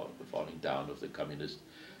the falling down of the communist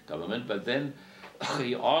government. But then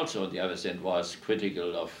he also, on the other hand, was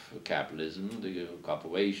critical of capitalism. The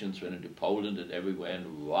corporations went into Poland and everywhere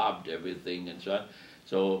and robbed everything and so on.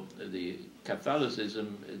 So the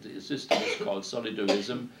Catholicism, the system is called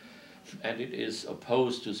solidarism, and it is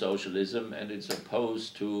opposed to socialism, and it's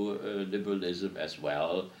opposed to liberalism as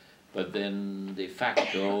well. But then de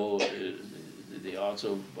facto, they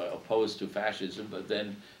also were opposed to fascism, but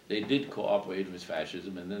then they did cooperate with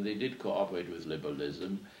fascism, and then they did cooperate with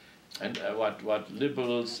liberalism. And what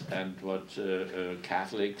liberals and what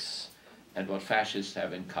Catholics and what fascists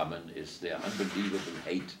have in common is their unbelievable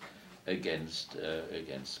hate against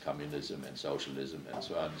communism and socialism and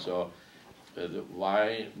so on. So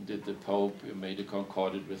why did the Pope made a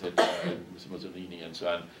concordat with Hitler and with Mussolini and so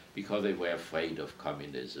on? Because they were afraid of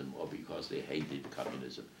communism, or because they hated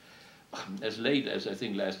communism. As late as I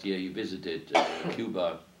think last year, he visited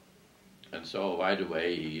Cuba, and so right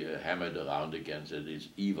away he hammered around against this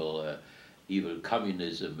evil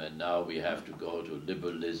communism, and now we have to go to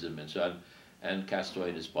liberalism and so on. And Castro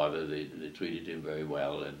and his brother, they treated him very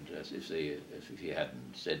well, and as if he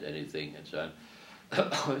hadn't said anything and so on.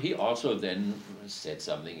 He also then said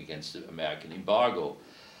something against the American embargo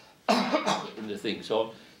in the thing.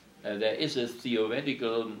 So there is a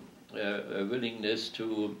theoretical willingness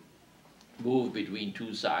to move between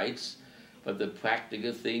two sides, but the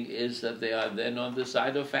practical thing is that they are then on the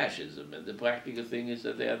side of fascism, and the practical thing is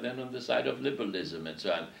that they are then on the side of liberalism and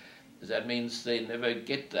so on. That means they never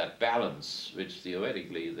get that balance, which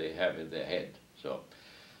theoretically they have in their head. So,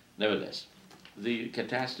 nevertheless, the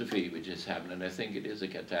catastrophe which has happened, and I think it is a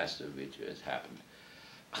catastrophe which has happened,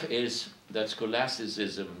 is that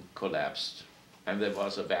scholasticism collapsed, and there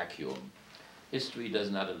was a vacuum. History does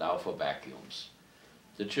not allow for vacuums.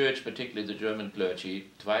 The church, particularly the German clergy,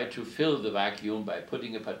 tried to fill the vacuum by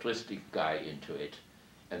putting a patristic guy into it,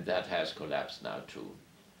 and that has collapsed now too.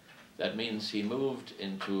 That means he moved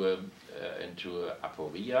into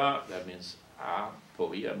aporia. That means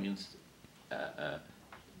aporia means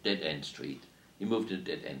dead-end street. He moved to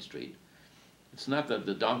dead-end street. It's not that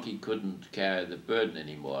the donkey couldn't carry the burden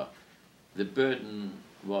anymore. The burden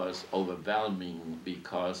was overwhelming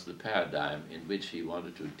because the paradigm in which he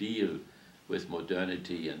wanted to deal with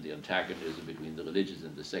modernity and the antagonism between the religious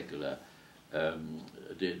and the secular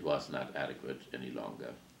was not adequate any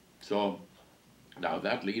longer. So now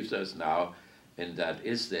that leaves us now in that,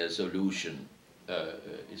 is there a solution?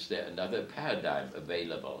 Is there another paradigm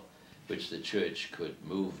available which the church could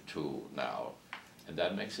move to now? And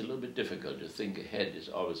that makes it a little bit difficult. To think ahead is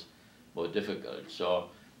always more difficult. So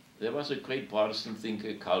there was a great Protestant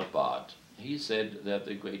thinker, Karl Barth. He said that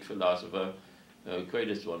the great philosopher,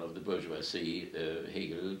 greatest one of the bourgeoisie,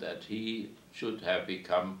 Hegel, that he should have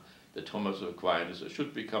become the Thomas of Aquinas, or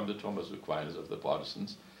should become the Thomas of Aquinas of the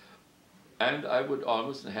Protestants. And I would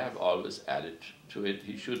almost have always added to it,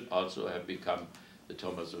 he should also have become the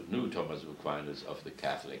new Thomas of Aquinas of the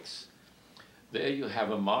Catholics. There you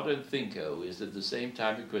have a modern thinker who is at the same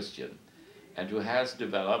time a Christian, and who has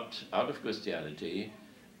developed out of Christianity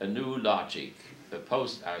a new logic, a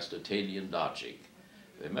post-Aristotelian logic.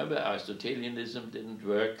 Remember, Aristotelianism didn't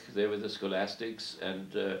work there with the scholastics,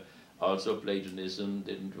 and also Platonism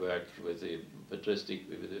didn't work with the patristic,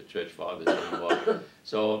 with the church fathers anymore.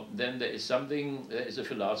 So then there is a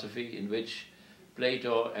philosophy in which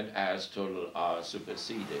Plato and Aristotle are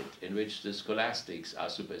superseded, in which the scholastics are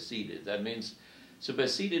superseded. That means,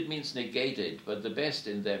 superseded means negated, but the best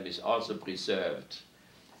in them is also preserved.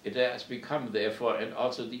 It has become, therefore, and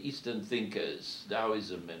also the Eastern thinkers,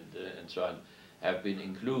 Taoism and so on, have been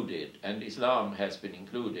included, and Islam has been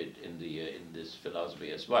included in this philosophy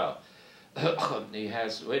as well. He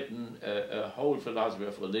has written a whole philosophy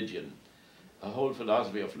of religion, a whole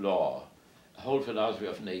philosophy of law, a whole philosophy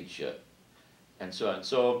of nature, and so on.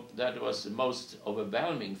 So that was the most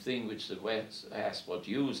overwhelming thing which the West has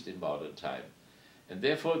produced in modern time. And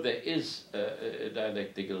therefore there is a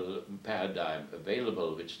dialectical paradigm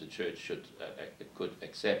available which the Church could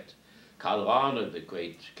accept. Karl Rahner, the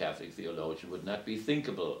great Catholic theologian, would not be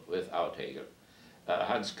thinkable without Hegel.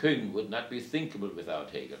 Hans Küng would not be thinkable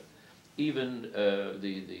without Hegel. Even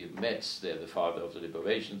the Metz, the father of the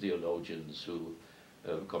liberation theologians who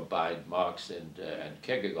combined Marx and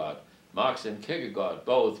Kierkegaard, Marx and Kierkegaard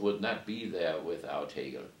both would not be there without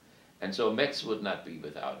Hegel. And so Metz would not be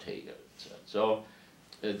without Hegel. So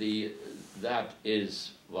that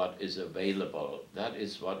is what is available, that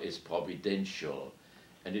is what is providential.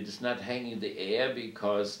 And it is not hanging in the air,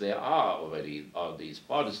 because there are already all these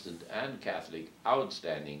Protestant and Catholic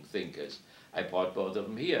outstanding thinkers. I brought both of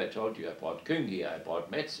them here. I told you I brought Küng here, I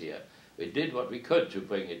brought Metz here. We did what we could to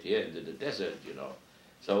bring it here into the desert, you know.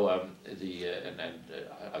 So and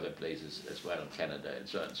other places as well, Canada and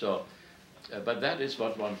so on. So, but that is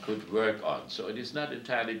what one could work on. So it is not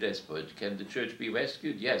entirely desperate. Can the Church be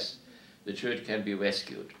rescued? Yes, the Church can be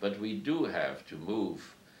rescued, but we do have to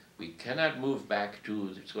move. We cannot move back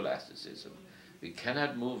to scholasticism. We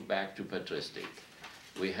cannot move back to patristic.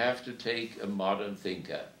 We have to take a modern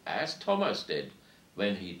thinker, as Thomas did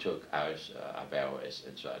when he took Averroes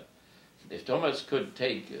and so on. If Thomas could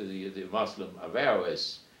take the Muslim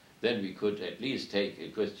Averroes, then we could at least take a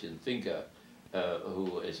Christian thinker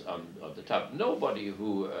who is on the top. Nobody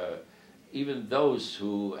who, even those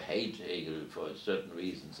who hate Hegel for certain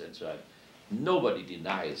reasons and so on, nobody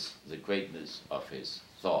denies the greatness of his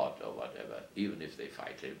thought or whatever, even if they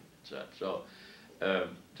fight him. So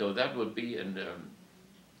that would be, and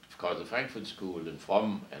of course the Frankfurt School and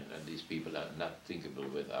Fromm and these people are not thinkable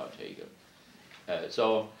without Hegel.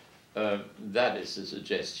 That is the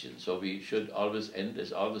suggestion. So we should always end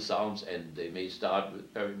as all the Psalms end. They may start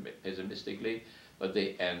very pessimistically, but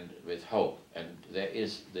they end with hope, and there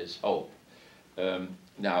is this hope.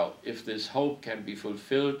 Now, if this hope can be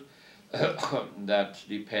fulfilled, that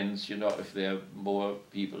depends, you know, if there are more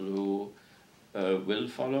people who will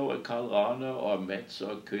follow a Karl Rahner or Metz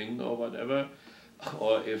or Küng or whatever,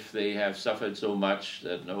 or if they have suffered so much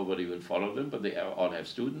that nobody will follow them, but they all have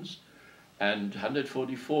students. And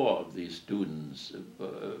 144 of these students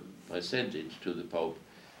presented to the Pope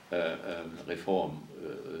reform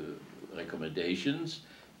recommendations,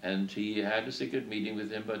 and he had a secret meeting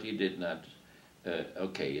with him, but he did not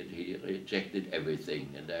okay it. He rejected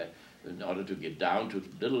everything, and in order to get down to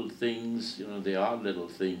little things, you know, there are little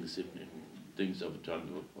things in things of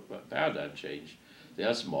a paradigm change. They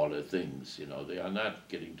are smaller things, you know, they are not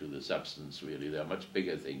getting to the substance really, they are much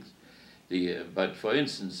bigger things. But for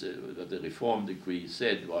instance, what the Reform decree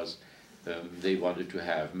said was they wanted to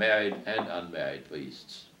have married and unmarried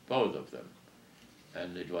priests, both of them,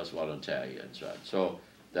 and it was voluntary and so on. So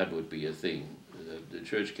that would be a thing. The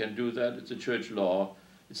Church can do that. It's a church law.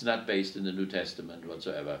 It's not based in the New Testament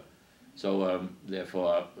whatsoever. So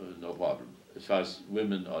therefore, no problem. As far as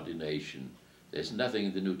women ordination, there's nothing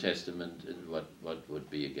in the New Testament in what would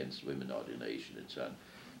be against women ordination and so on.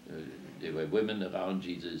 There were women around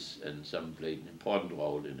Jesus, and some played an important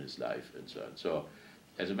role in his life and so on. So,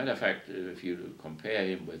 as a matter of fact, if you compare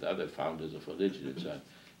him with other founders of religion and so on,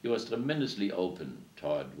 he was tremendously open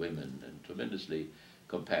toward women and tremendously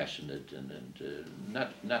compassionate and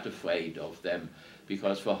not afraid of them,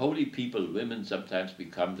 because for holy people, women sometimes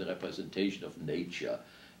become the representation of nature,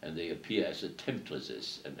 and they appear as the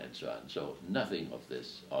temptresses and so on. So nothing of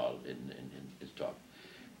this all in his talk.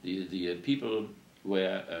 The people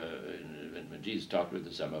were, when Jesus talked with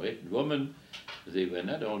the Samaritan woman, they were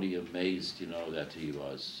not only amazed, that he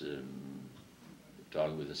was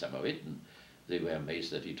talking with a Samaritan, they were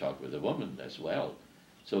amazed that he talked with a woman as well.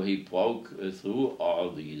 So he broke through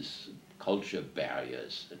all these culture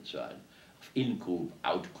barriers and so on. In-group,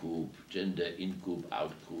 out-group, gender in-group,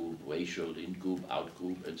 out-group, racial in-group,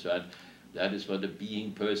 out-group, and so on. That is what a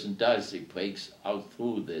being person does. He breaks out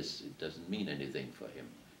through this. It doesn't mean anything for him.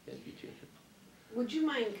 Yes, would you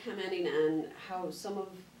mind commenting on how some of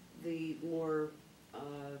the more,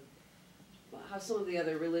 how some of the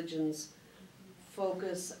other religions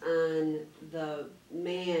focus on the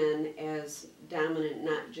man as dominant,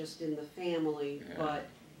 not just in the family, but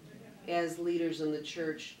as leaders in the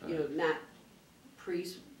church, not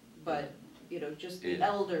priests, but just the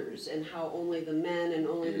elders, and how only the men and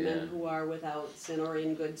only the men who are without sin or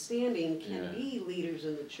in good standing can be leaders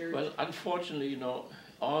in the church? Well, unfortunately,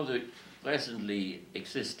 all the presently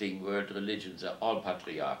existing world religions are all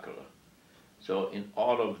patriarchal. So in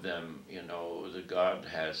all of them, the God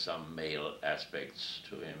has some male aspects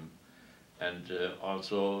to him. And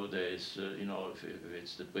also there is, if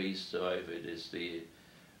it's the priests or if it is the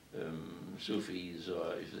Sufis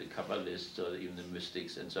or if the Kabbalists or even the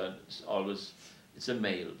mystics and so on, there's a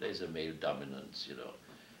male dominance,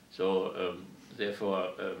 So therefore,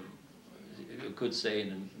 you could say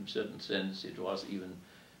in a certain sense it was even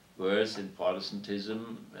worse in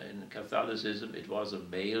Protestantism. In Catholicism it was a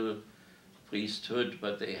male priesthood,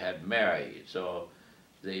 but they had married. So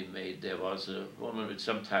there was a woman which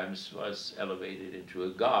sometimes was elevated into a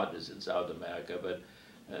goddess in South America, but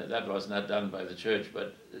that was not done by the church,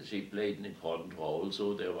 but she played an important role.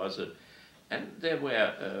 So there was and there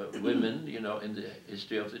were women, in the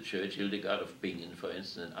history of the church, Hildegard of Bingen, for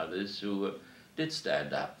instance, and others who did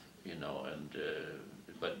stand up,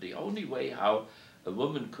 but the only way how a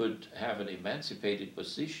woman could have an emancipated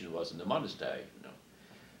position was in the monastery,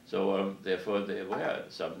 So therefore there were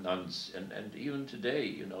some nuns, and even today,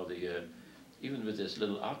 even with this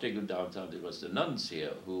little article downtown, it was the nuns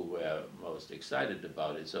here who were most excited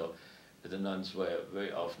about it. So the nuns were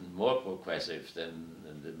very often more progressive than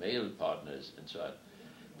the male partners and so on.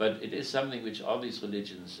 But it is something which all these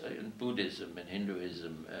religions, Buddhism and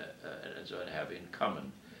Hinduism and so on, have in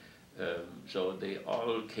common. So they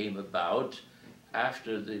all came about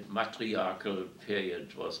after the matriarchal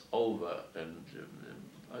period was over and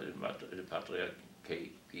the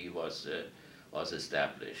patriarchy was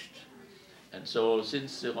established. And so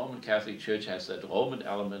since the Roman Catholic Church has that Roman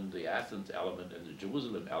element, the Athens element, and the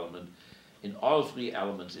Jerusalem element, in all three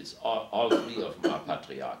elements, it's all three of them are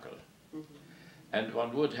patriarchal. Mm-hmm. And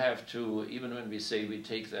one would have to, even when we say we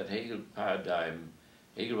take that Hegel paradigm,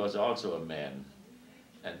 Hegel was also a man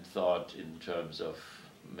and thought in terms of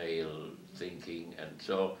male thinking. And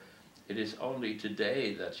so it is only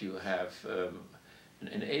today that you have,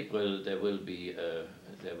 in April there will be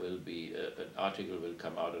an article will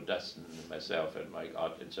come out of Dustin and myself and Mike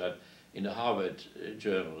Ott inside in the Harvard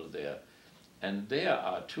journal there, and there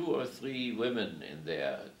are 2 or 3 women in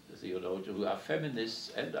there, theologians who are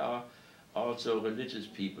feminists and are also religious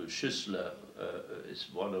people. Schüssler is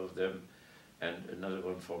one of them, and another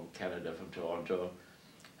one from Canada, from Toronto,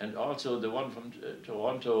 and also the one from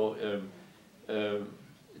Toronto.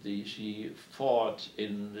 She fought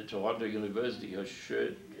in the Toronto University. Her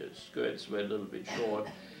skirts were a little bit short,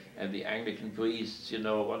 and the Anglican priests,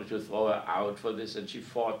 wanted to throw her out for this, and she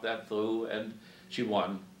fought that through, and she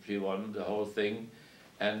won. She won the whole thing,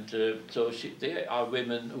 and so there are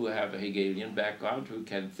women who have a Hegelian background who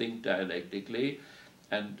can think dialectically,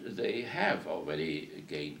 and they have already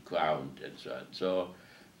gained ground and so on. So,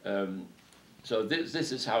 so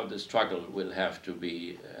this is how the struggle will have to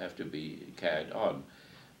be carried on.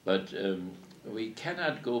 But we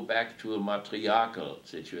cannot go back to a matriarchal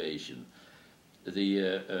situation.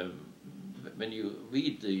 When you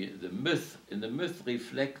read the myth, and the myth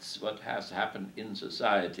reflects what has happened in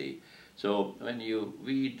society. So when you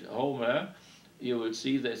read Homer, you will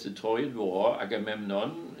see there's a Trojan War.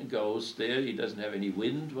 Agamemnon goes there, he doesn't have any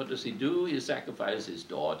wind. What does he do? He sacrifices his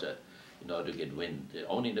daughter in order to get wind.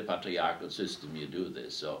 Only in the patriarchal system you do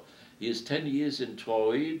this. So he is 10 years in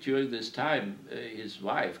Troy. During this time, his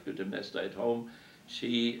wife, Clytemnestra at home,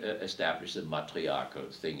 she established a matriarchal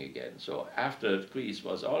thing again. So after Greece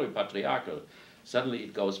was already patriarchal, suddenly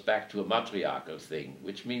it goes back to a matriarchal thing,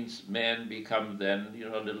 which means men become then,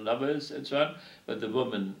 little lovers and so on, but the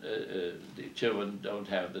woman, the children don't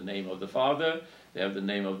have the name of the father, they have the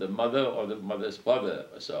name of the mother or the mother's brother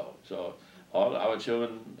or so. So all our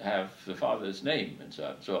children have the father's name and so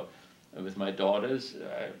on. So with my daughters,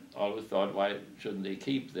 I always thought, why shouldn't they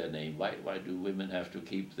keep their name? Why do women have to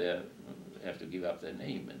give up their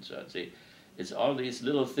name and so on? See, it's all these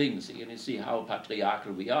little things. You can see how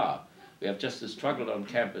patriarchal we are. We have just a struggle on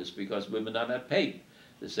campus because women are not paid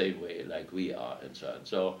the same way like we are and so on.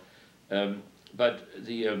 So, but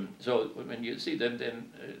so when you see then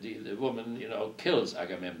the woman, you know, kills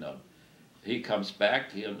Agamemnon. He comes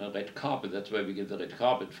back here on the red carpet. That's where we get the red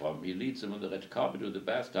carpet from. He leads him on the red carpet to the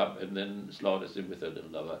bathtub and then slaughters him with her little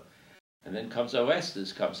lover. And then comes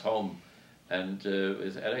Orestes, comes home, and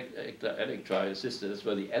with Electra, his sister. That's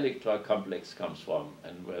where the Electra complex comes from,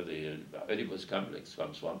 and where the Oedipus complex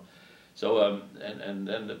comes from. So and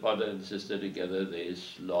then the brother and sister together, they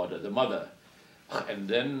slaughter the mother. And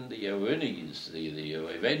then the Erinyes, the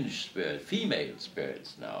revenge spirit, female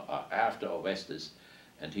spirits now, are after Orestes.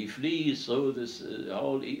 And he flees through this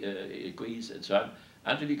whole Greece and so on,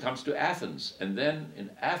 until he comes to Athens. And then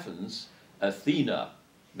in Athens, Athena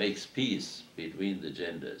makes peace between the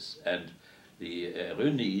genders. And the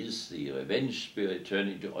Erinyes, the revenge spirit, turn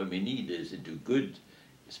into Eumenides, into good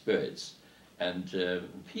spirits. And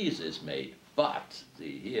peace is made. But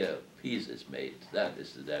here, peace is made. That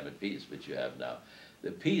is the damned peace which you have now.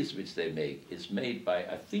 The peace which they make is made by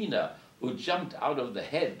Athena, who jumped out of the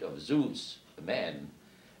head of Zeus, a man,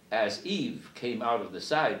 as Eve came out of the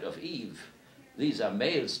side of Eve. These are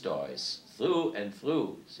male stories, through and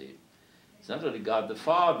through, see. It's not only God the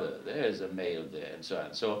Father, there's a male there, and so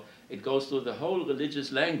on. So it goes through the whole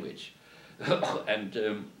religious language.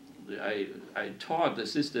 And I taught the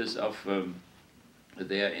sisters of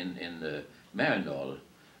there in Marinol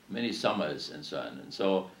many summers and so on. And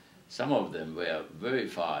so some of them were very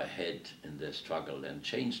far ahead in their struggle and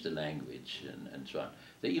changed the language and so on.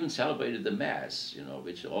 They even celebrated the Mass, you know,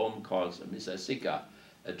 which Rome calls a Missa Sicca,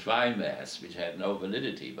 a tri-Mass, which had no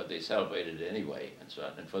validity, but they celebrated it anyway, and so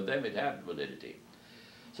on. And for them it had validity.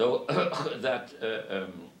 So that,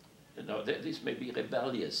 you know, these may be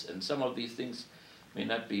rebellious, and some of these things may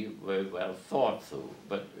not be very well thought through,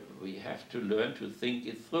 but we have to learn to think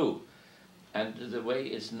it through. And the way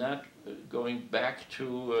is not going back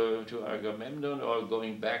to Agamemnon or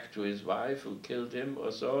going back to his wife who killed him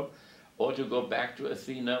or so, or to go back to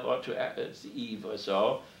Athena or to Eve or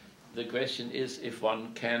so. The question is if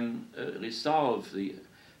one can resolve the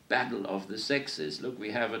battle of the sexes. Look,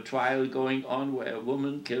 we have a trial going on where a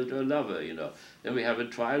woman killed her lover, you know. Then we have a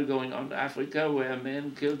trial going on in Africa where a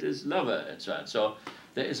man killed his lover and so on. So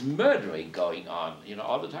there is murdering going on, you know,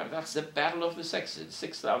 all the time. That's the battle of the sexes,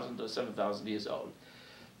 6,000 or 7,000 years old.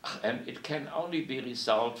 And it can only be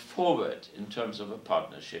resolved forward in terms of a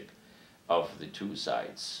partnership of the two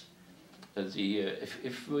sides.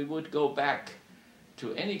 If we would go back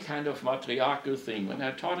to any kind of matriarchal thing, when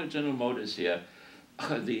I taught at General Motors here,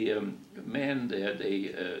 the men there,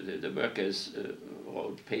 the workers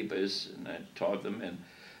wrote papers, and I taught them,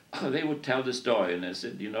 and they would tell the story, and I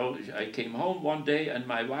said, you know, I came home one day and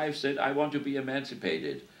my wife said, I want to be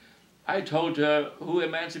emancipated. I told her, who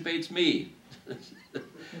emancipates me?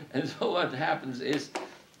 And so what happens is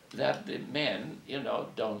that the men, you know,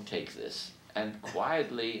 don't take this, and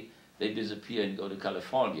quietly they disappear and go to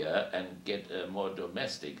California and get a more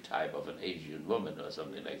domestic type of an Asian woman or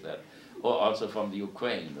something like that, or also from the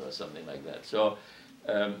Ukraine or something like that. So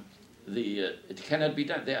it cannot be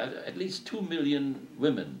done. There are at least 2 million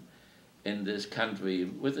women in this country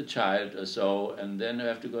with a child or so, and then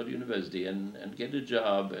have to go to university and get a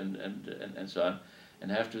job and so on, and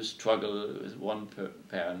have to struggle with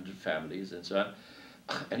one-parent families and so on.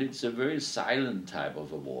 And it's a very silent type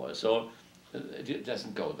of a war. So it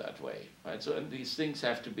doesn't go that way, right? So and these things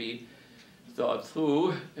have to be thought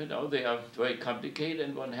through. You know, they are very complicated,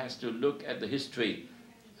 and one has to look at the history,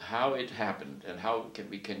 how it happened, and how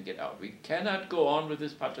we can get out. We cannot go on with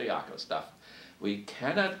this patriarchal stuff. We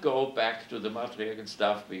cannot go back to the matriarchal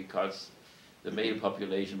stuff because the male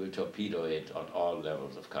population will torpedo it on all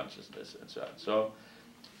levels of consciousness and so on.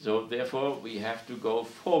 So therefore, we have to go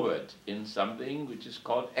forward in something which is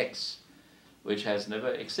called X, which has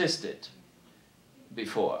never existed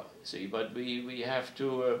before. See, but we have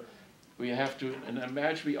to in a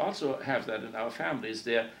marriage we also have that in our families.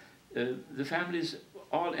 There, the families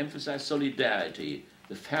all emphasize solidarity.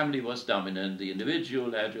 The family was dominant. The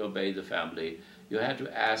individual had to obey the family. You had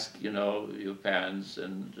to ask, you know, your parents,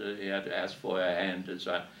 and you had to ask for a hand and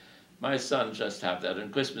so on. My son just had that. On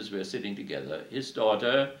Christmas we were sitting together. His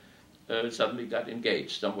daughter suddenly got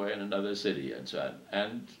engaged somewhere in another city and so on.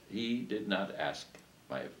 And he did not ask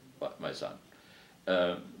my son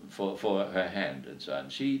for her hand and so on.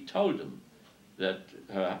 She told him that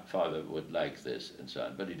her father would like this and so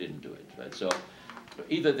on, but he didn't do it. Right? So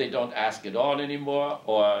either they don't ask at all anymore,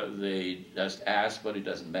 or they just ask, but it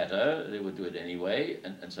doesn't matter. They would do it anyway,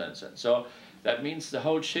 and so on and so on. So that means the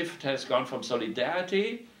whole shift has gone from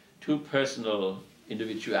solidarity to personal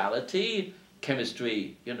individuality.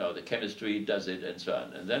 Chemistry, you know, the chemistry does it and so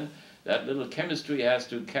on. And then that little chemistry has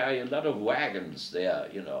to carry a lot of wagons there,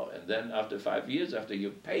 you know. And then after 5 years, after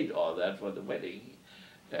you've paid all that for the wedding,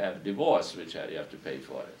 you have divorce, which you have to pay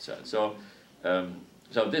for it. So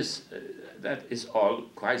this, that is all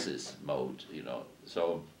crisis mode, you know.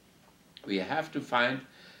 So we have to find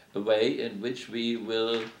a way in which we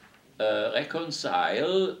will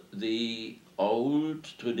reconcile the old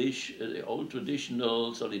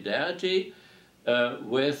traditional solidarity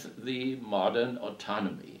with the modern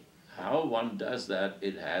autonomy. How one does that,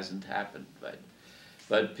 it hasn't happened, right?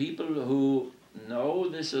 But people who know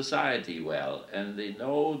the society well and they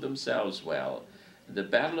know themselves well, the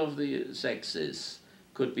battle of the sexes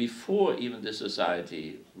could, before even the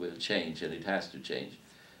society will change, and it has to change,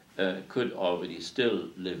 could already still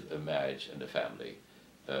live a marriage and a family.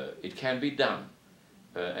 It can be done.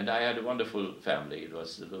 And I had a wonderful family. It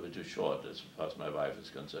was a little bit too short as far as my wife is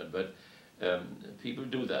concerned, but people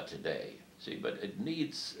do that today. See, but it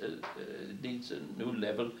needs a new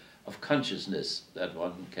level of consciousness that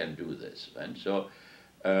one can do this. And so,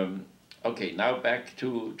 okay, now back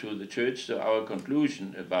to the church. So our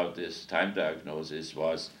conclusion about this time diagnosis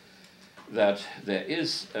was that there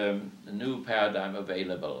is a new paradigm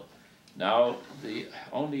available. Now, the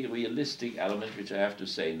only realistic element which I have to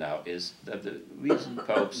say now is that the recent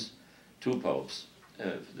popes, two popes,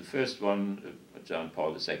 the first one, John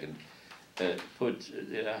Paul II, put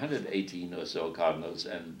 118 or so cardinals,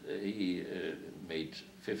 and he made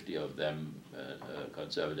 50 of them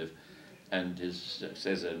conservative, and his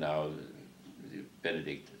successor now,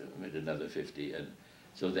 Benedict, made another 50, and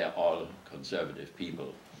so they're all conservative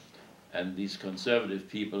people. And these conservative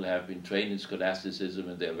people have been trained in scholasticism,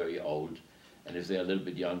 and they're very old. And if they're a little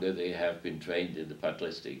bit younger, they have been trained in the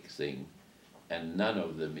patristic thing. And none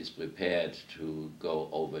of them is prepared to go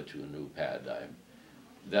over to a new paradigm.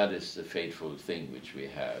 That is the fateful thing which we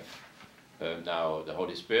have. Now, the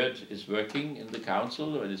Holy Spirit is working in the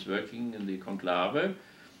council, and is working in the conclave,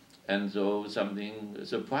 and so something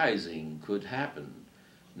surprising could happen.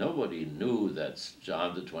 Nobody knew that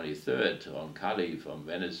John the 23rd, Roncalli from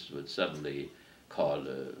Venice, would suddenly call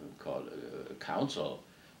a council.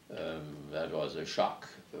 That was a shock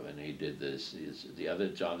when he did this. The other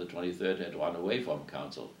John the 23rd had run away from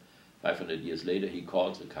council. 500 years later, he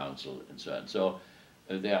called the council and so on. So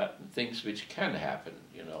there are things which can happen,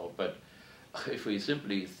 you know, but if we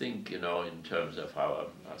simply think, you know, in terms of how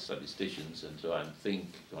our statisticians and so on think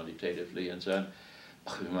quantitatively and so on,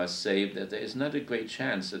 we must say that there is not a great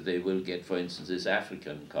chance that they will get, for instance, this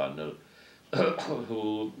African cardinal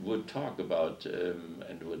who would talk about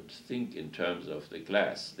and would think in terms of the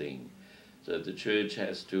class thing. So the church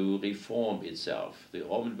has to reform itself. The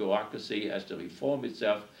Roman bureaucracy has to reform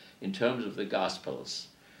itself in terms of the Gospels.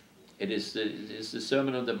 It is the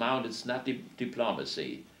Sermon on the Mount, it's not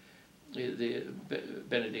diplomacy.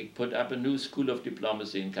 Benedict put up a new school of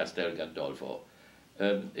diplomacy in Castel Gandolfo.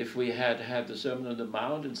 If we had had the Sermon on the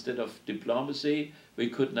Mount instead of diplomacy, we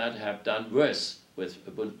could not have done worse with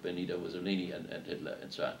Benito Mussolini and Hitler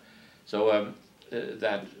and so on. So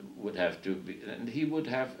that would have to be, and he would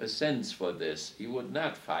have a sense for this. He would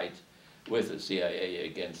not fight with the CIA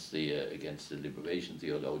against the liberation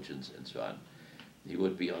theologians and so on. He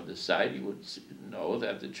would be on the side, he would know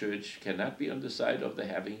that the church cannot be on the side of the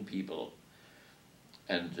having people,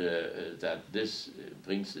 and that this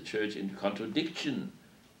brings the church into contradiction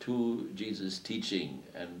to Jesus' teaching,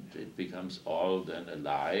 and it becomes all then a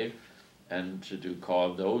lie. And to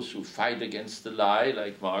call those who fight against the lie,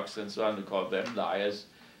 like Marx and so on, to call them liars,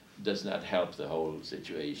 does not help the whole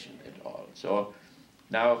situation at all. So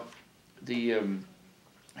now the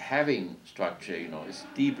having structure, you know, is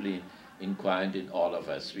deeply ingrained in all of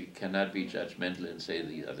us. We cannot be judgmental and say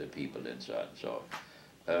the other people and so on. So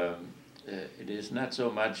it is not so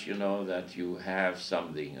much, you know, that you have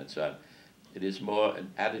something and so on. It is more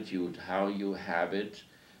an attitude, how you have it.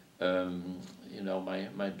 You know,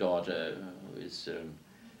 my daughter is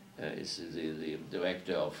the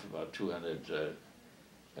director of about 200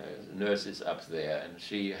 nurses up there, and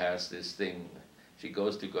she has this thing. She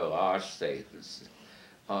goes to garage sales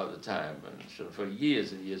all the time, and so for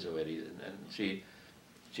years and years already, and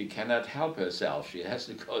she cannot help herself. She has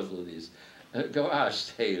to go through these garage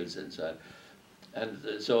sales and so on.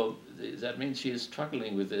 And so that means she is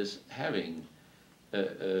struggling with this, having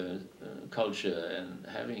culture and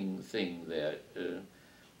having thing there.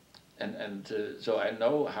 so I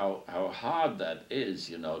know how hard that is,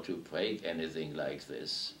 you know, to break anything like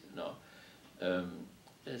this, you know.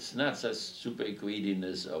 It's not such super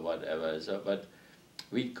greediness or whatever, so, but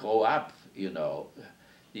we grow up, you know.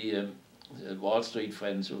 The Wall Street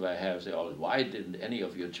friends who I have say, "Oh, why didn't any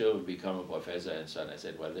of your children become a professor?" And so on. I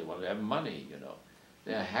said, "Well, they want to have money, you know.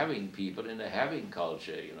 They're having people in a having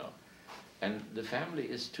culture, you know. And the family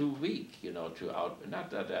is too weak, you know, not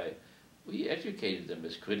that we educated them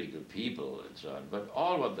as critical people and so on, but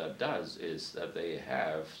all what that does is that they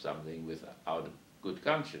have something without a good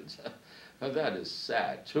conscience." Well, that is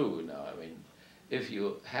sad too, you know. I mean, if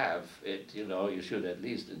you have it, you know, you should at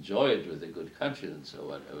least enjoy it with a good conscience or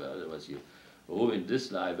whatever, otherwise you ruin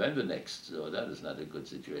this life and the next, so that is not a good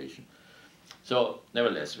situation. So,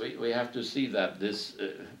 nevertheless, we have to see that this,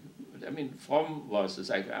 I mean, Fromm was a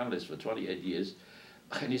psychoanalyst for 28 years,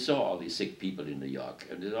 and he saw all these sick people in New York,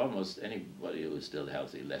 and there's almost anybody who is still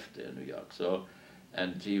healthy left there in New York. So,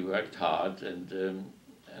 and he worked hard,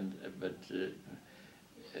 but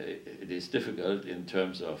it is difficult in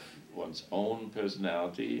terms of one's own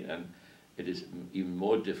personality, and it is even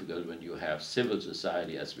more difficult when you have civil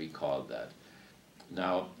society, as we call that.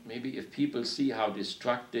 Now, maybe if people see how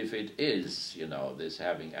destructive it is, you know, this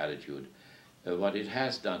having attitude, what it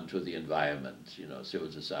has done to the environment, you know, civil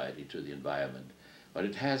society to the environment, what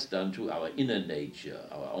it has done to our inner nature,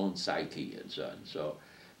 our own psyche and so on. So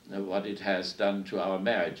what it has done to our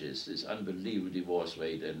marriages, this unbelievable divorce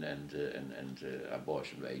rate and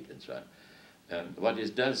abortion rate and so on. What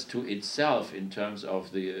it does to itself in terms of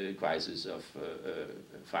the crisis of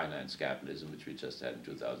finance capitalism, which we just had in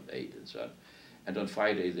 2008 and so on. And on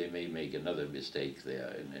Friday they may make another mistake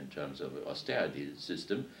there in terms of austerity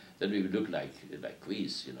system, then we would look like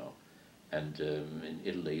Greece, you know. And in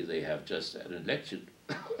Italy they have just had an election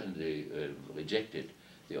and they rejected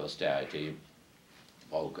the austerity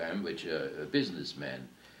program which a businessman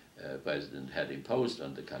president had imposed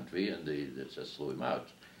on the country, and they just threw him out.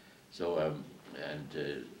 So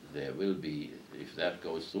there will be, if that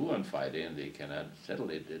goes through on Friday and they cannot settle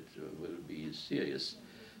it, it will be a serious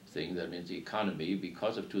thing. That means the economy,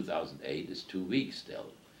 because of 2008, is too weak still.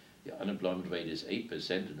 The unemployment rate is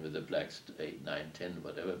 8%, and with the blacks 8, 9, 10,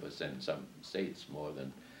 whatever percent, some states more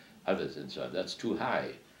than others, and so on. That's too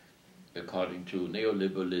high. According to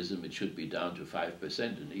neoliberalism, it should be down to 5%,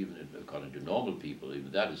 and even according to normal people,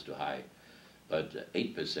 even that is too high. But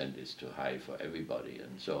 8% is too high for everybody,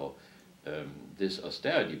 and so this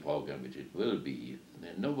austerity program, which it will be,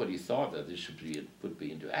 nobody thought that this could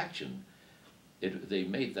be into action. They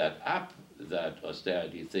made that up, that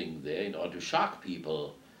austerity thing there, in order to shock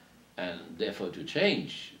people and therefore to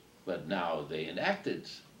change. But now they enact it,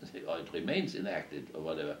 or it remains enacted, or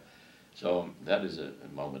whatever. So that is a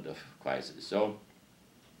moment of crisis. So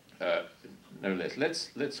nevertheless,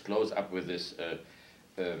 let's close up with this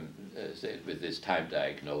time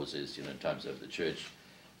diagnosis, you know, in terms of the church.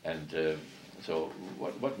 And so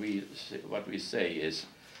what we say is,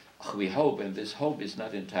 we hope, and this hope is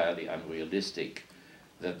not entirely unrealistic,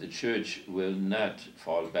 that the church will not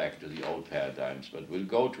fall back to the old paradigms, but will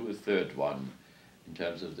go to a third one in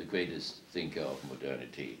terms of the greatest thinker of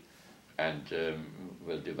modernity, and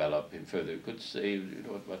will develop him further. You could say, you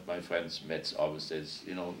know, what my friend Metz always says,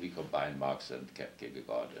 you know, we combine Marx and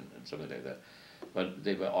Kierkegaard and something like that. But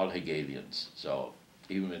they were all Hegelians, so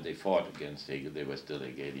even when they fought against Hegel, they were still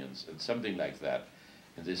Hegelians, and something like that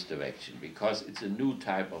in this direction, because it's a new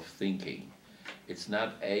type of thinking. It's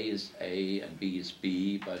not A is A and B is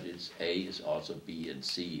B, but it's A is also B and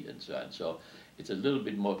C and so on. So it's a little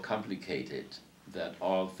bit more complicated, that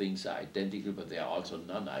all things are identical, but they are also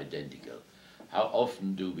non-identical. How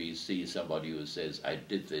often do we see somebody who says, I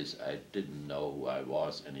did this, I didn't know who I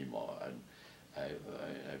was anymore, and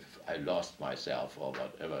I lost myself or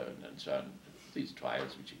whatever, and so on. These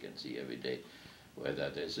trials which you can see every day, where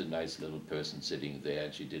there's a nice little person sitting there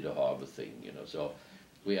and she did a horrible thing, you know. So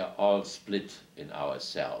we are all split in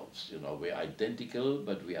ourselves, you know. We're identical,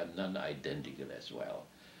 but we are non-identical as well.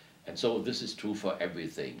 And so this is true for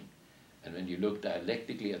everything. And when you look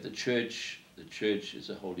dialectically at the church is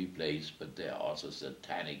a holy place, but there are also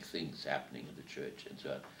satanic things happening in the church and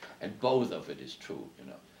so on. And both of it is true, you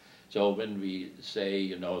know. So when we say,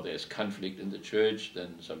 you know, there's conflict in the church,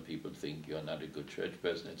 then some people think you're not a good church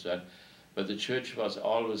person and so on. But the church was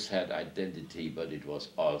always had identity, but it was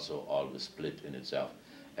also always split in itself.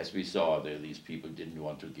 As we saw, these people didn't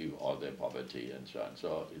want to give all their property and so on.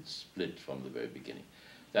 So it's split from the very beginning.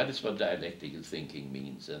 That is what dialectical thinking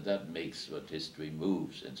means, and that makes what history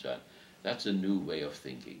moves and so on. That's a new way of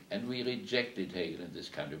thinking. And we rejected Hegel in this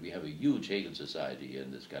country. We have a huge Hegel society here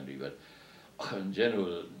in this country, but in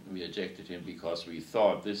general, we rejected him because we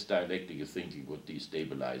thought this dialectical thinking would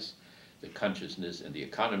destabilize the consciousness, and the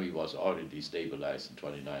economy was already destabilized in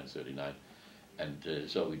 29, 39, and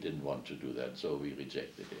so we didn't want to do that, so we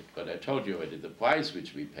rejected it. But I told you already, the price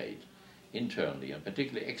which we paid internally, and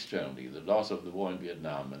particularly externally, the loss of the war in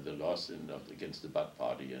Vietnam and the loss against the Ba'ath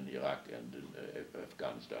Party in Iraq and in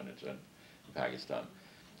Afghanistan and so on, Pakistan,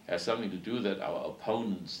 has something to do that our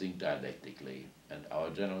opponents think dialectically, and our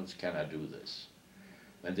generals cannot do this.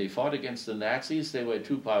 When they fought against the Nazis, they were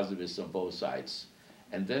too positivists on both sides,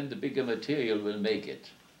 and then the bigger material will make it.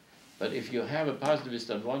 But if you have a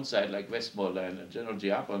positivist on one side, like Westmoreland and General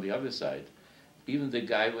Giap on the other side, even the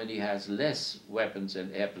guy, when he has less weapons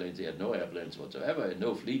and airplanes, he had no airplanes whatsoever, and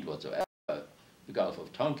no fleet whatsoever. The Gulf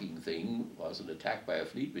of Tonkin thing was an attack by a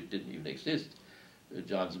fleet which didn't even exist.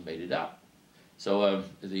 Johnson made it up. So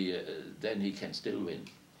then he can still win.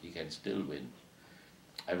 He can still win.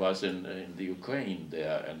 I was in the Ukraine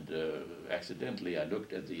there, and accidentally I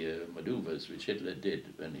looked at the maneuvers which Hitler did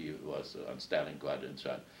when he was on Stalingrad and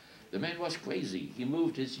so on. The man was crazy. He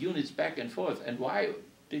moved his units back and forth. And why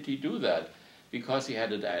did he do that? Because he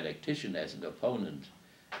had a dialectician as an opponent,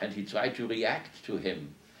 and he tried to react to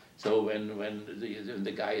him. So when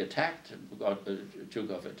the guy attacked,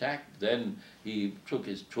 Zhukov attacked, then he took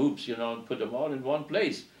his troops, and put them all in one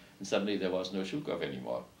place. And suddenly there was no Zhukov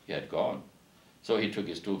anymore. He had gone. So he took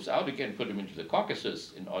his troops out again, put them into the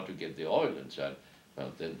Caucasus in order to get the oil and so on.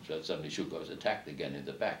 Well, then suddenly Zhukov was attacked again in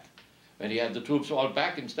the back. When he had the troops all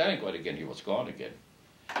back in Stalingrad again, he was gone again.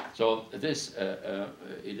 So this,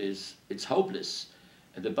 it's hopeless.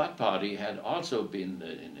 And the Ba'ath Party had also been,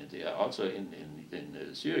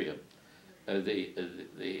 in Syria.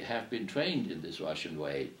 They have been trained in this Russian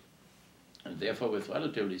way. And therefore with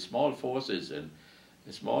relatively small forces and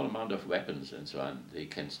a small amount of weapons and so on, they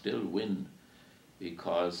can still win.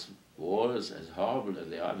 Because wars, as horrible as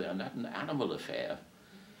they are not an animal affair.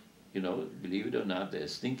 Believe it or not,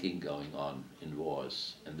 there's thinking going on in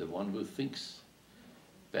wars, and the one who thinks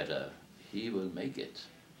better, he will make it.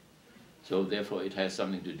 So therefore it has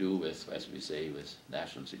something to do with, as we say, with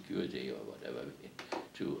national security or whatever,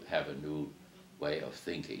 to have a new way of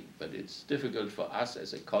thinking. But it's difficult for us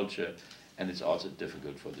as a culture, and it's also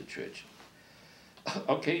difficult for the church.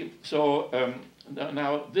 Okay, so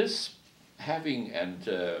now this having and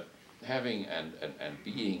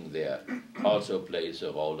being there also plays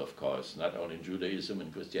a role, of course, not only in Judaism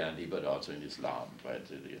and Christianity, but also in Islam. Right?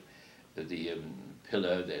 The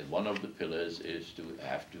pillar, one of the pillars is you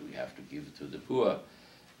have to give to the poor,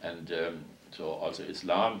 and so also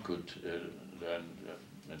Islam could learn,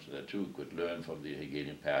 mention that too, could learn from the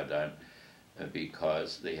Hegelian paradigm,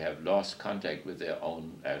 because they have lost contact with their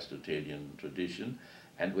own Aristotelian tradition.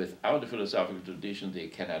 And without a philosophical tradition, they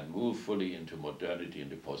cannot move fully into modernity,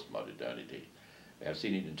 into postmodernity. We have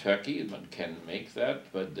seen it in Turkey, one can make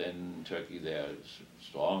that, but then in Turkey there are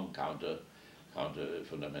strong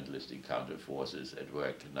fundamentalistic counter forces at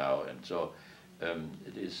work now, and so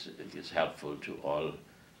it is helpful to all,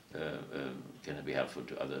 can be helpful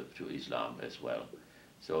to Islam as well.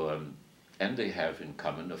 So, and they have in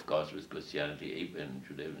common, of course, with Christianity and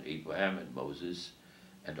Judaism, Abraham and Moses,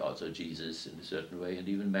 and also Jesus in a certain way, and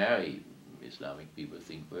even Mary. Islamic people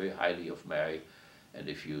think very highly of Mary, and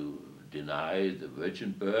if you deny the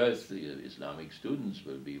virgin birth, the Islamic students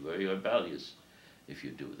will be very rebellious if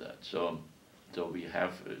you do that. So we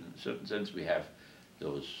have, in a certain sense, we have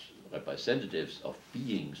those representatives of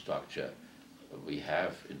being structure we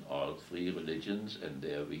have in all three religions, and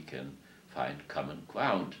there we can find common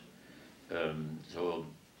ground. So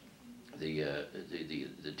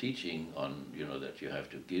the teaching on, that you have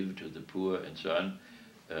to give to the poor and so on,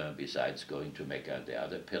 besides going to Mecca, the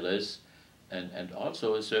other pillars, and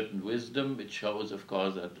also a certain wisdom which shows, of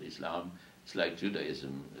course, that Islam is like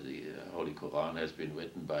Judaism. The Holy Quran has been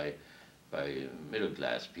written by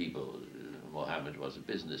middle-class people. Muhammad was a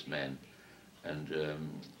businessman, and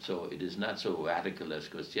so it is not so radical as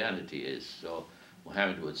Christianity is. So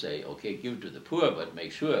Muhammad would say, okay, give to the poor, but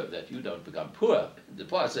make sure that you don't become poor in the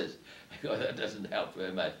process, because that doesn't help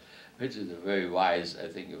very much, which is a very wise, I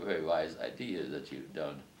think, a very wise idea, that you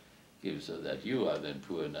don't give so that you are then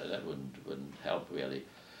poor. No, that wouldn't help really.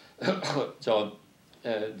 So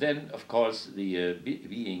then, of course, the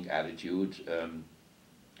being attitude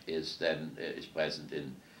is present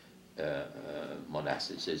in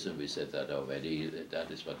monasticism. We said that already.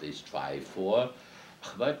 That is what they strive for.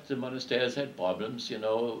 But the monasteries had problems,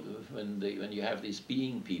 when you have these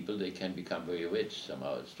being people, they can become very rich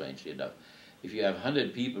somehow, strangely enough. If you have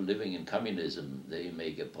 100 people living in communism, they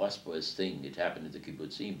make a prosperous thing. It happened in the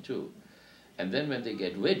kibbutzim too. And then when they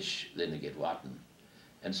get rich, then they get rotten.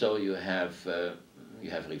 And so you have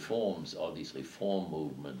reforms, all these reform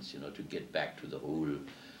movements, you know, to get back to the rule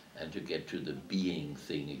and to get to the being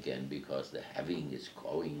thing again, because the having is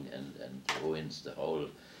growing and ruins the whole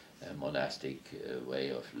monastic way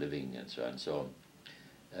of living and so on. So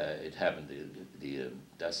it happened,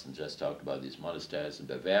 Dustin just talked about these monasteries in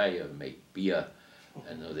Bavaria make beer,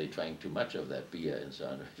 and they drank too much of that beer and so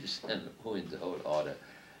on, which then ruined the whole order,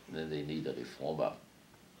 and then they need a reformer.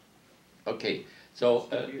 Okay, so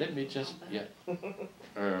let me just, yeah.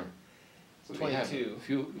 So we have a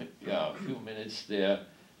few minutes there.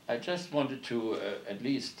 I just wanted to at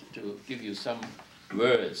least to give you some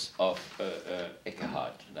words of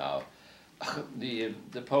Eckhart now. The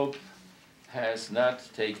Pope has not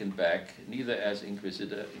taken back, neither as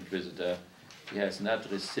Inquisitor, he has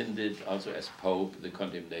not rescinded, also as Pope, the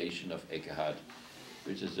condemnation of Eckhart,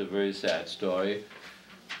 which is a very sad story.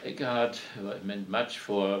 Eckhart meant much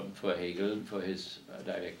for Hegel, for his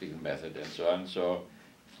dialectical method and so on, so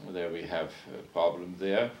there we have a problem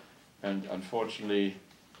there, and unfortunately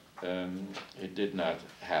it did not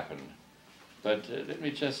happen. But let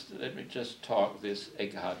me just talk this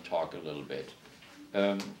Eckhart talk a little bit.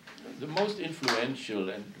 The most influential,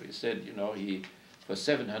 and we said, you know, for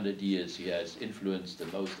 700 years he has influenced the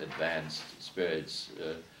most advanced spirits,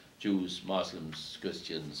 Jews, Muslims,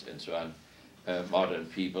 Christians, and so on, modern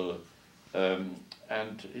people.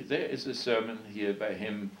 And there is a sermon here by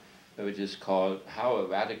him which is called How a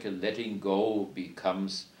Radical Letting Go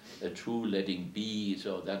Becomes a True Letting Be.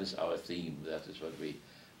 So that is our theme. That is what we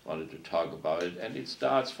wanted to talk about. And it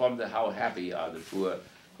starts from the how happy are the poor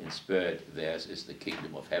in spirit, theirs is the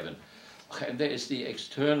kingdom of heaven. And there is the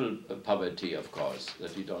external poverty, of course,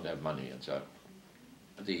 that you don't have money and so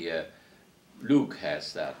on. Luke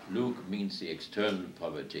has that. Luke means the external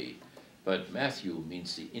poverty, but Matthew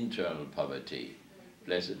means the internal poverty.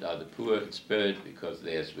 Blessed are the poor in spirit, because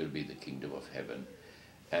theirs will be the kingdom of heaven.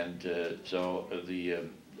 And so the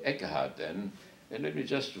Eckhart then, and let me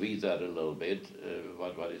just read that a little bit,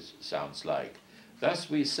 what it sounds like.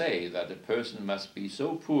 Thus we say that a person must be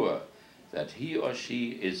so poor that he or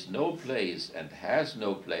she is no place and has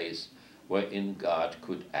no place wherein God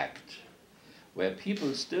could act. Where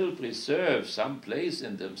people still preserve some place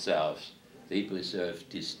in themselves, they preserve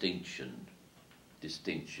distinction.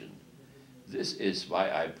 Distinction. This is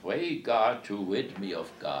why I pray God to rid me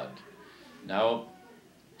of God. Now,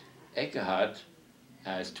 Eckhart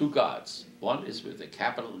has two gods. One is with a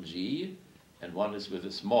capital G, and one is with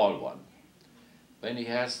a small one. When he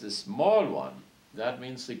has the small one, that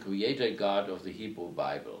means the creator God of the Hebrew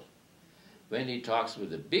Bible. When he talks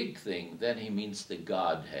with a big thing, then he means the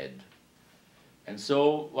Godhead. And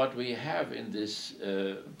so what we have in this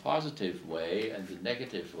positive way and the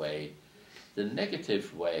negative way,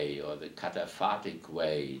 or the cataphatic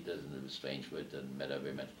way, doesn't a strange word, doesn't matter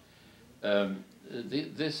very much.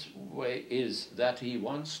 This way is that he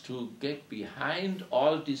wants to get behind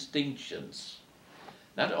all distinctions.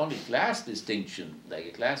 Not only class distinction, like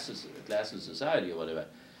a class society or whatever,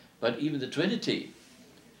 but even the Trinity.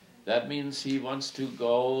 That means he wants to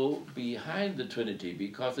go behind the Trinity,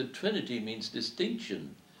 because the Trinity means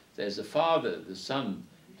distinction. There's the Father, the Son,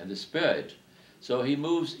 and the Spirit. So he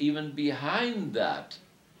moves even behind that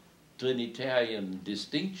Trinitarian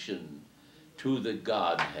distinction to the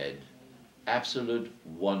Godhead, absolute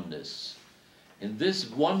oneness. In this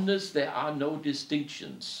oneness there are no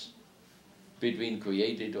distinctions between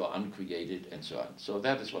created or uncreated and so on. So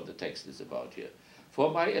that is what the text is about here.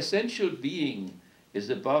 For my essential being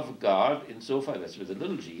is above God, insofar, that's with a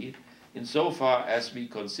little g, insofar as we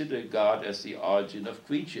consider God as the origin of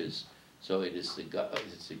creatures. So it is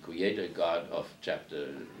it's the creator God of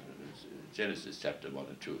Genesis chapter 1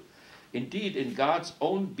 and 2. Indeed, in God's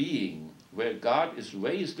own being, where God is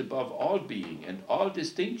raised above all being and all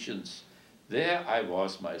distinctions, there I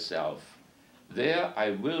was myself. There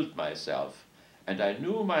I willed myself, and I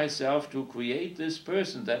knew myself to create this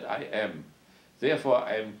person that I am. Therefore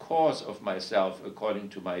I am cause of myself according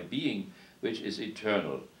to my being, which is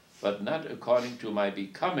eternal, but not according to my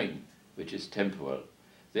becoming, which is temporal.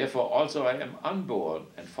 Therefore also I am unborn,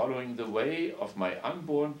 and following the way of my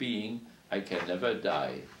unborn being, I can never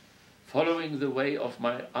die. Following the way of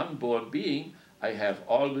my unborn being, I have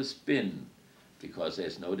always been, because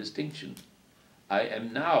there's no distinction. I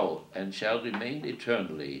am now, and shall remain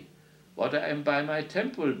eternally. What I am by my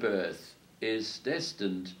temporal birth is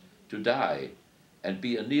destined to die and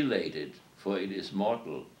be annihilated, for it is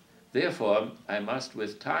mortal. Therefore, I must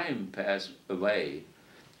with time pass away.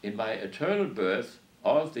 In my eternal birth,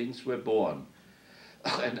 all things were born,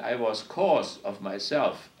 and I was cause of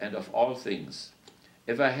myself and of all things.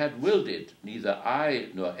 If I had willed it, neither I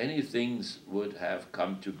nor any things would have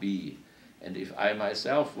come to be. And if I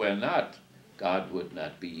myself were not, God would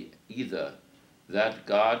not be either. That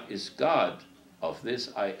God is God, of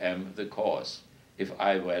this I am the cause. If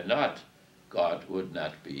I were not, God would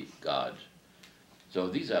not be God. So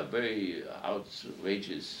these are very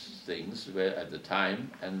outrageous things at the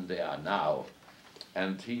time, and they are now.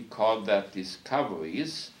 And he called that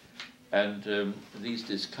discoveries, and these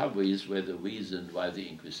discoveries were the reason why the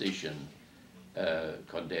Inquisition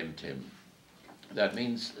condemned him. That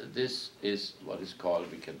means this is what is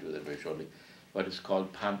called, we can do that very shortly, what is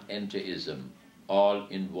called panentheism, all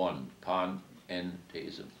in one,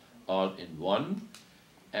 panentheism, all in one.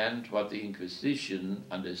 And what the Inquisition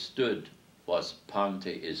understood was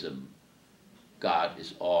pantheism, God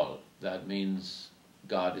is all. That means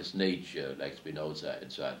God is nature, like Spinoza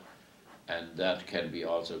and so on. And that can be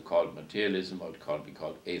also called materialism, or it can be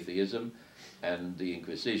called atheism, and the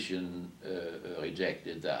Inquisition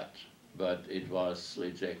rejected that. But it was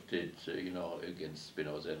rejected, against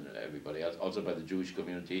Spinoza and everybody else. Also by the Jewish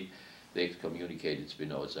community, they excommunicated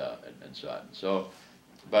Spinoza and so on. So,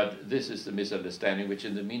 but this is the misunderstanding which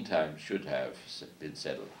in the meantime should have been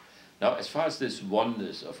settled. Now, as far as this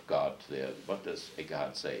oneness of God there, what does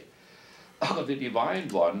Eckhart say? The Divine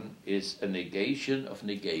One is a negation of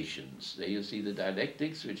negations. There you see the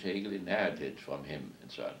dialectics which Hegel inherited from him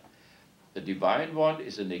and so on. The Divine One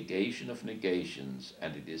is a negation of negations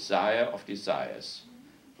and a desire of desires.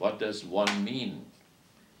 What does one mean?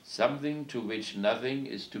 Something to which nothing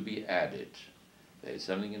is to be added. There is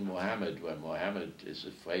something in Mohammed where Mohammed is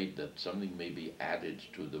afraid that something may be added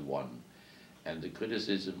to the one. And the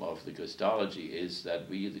criticism of the Christology is that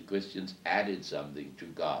we, the Christians, added something to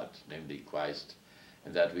God, namely Christ,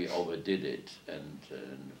 and that we overdid it, and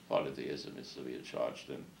polytheism is the real charge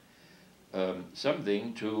then.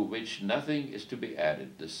 Something to which nothing is to be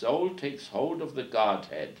added. The soul takes hold of the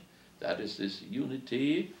Godhead, that is this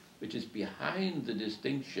unity which is behind the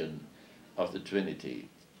distinction of the Trinity,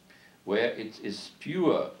 where it is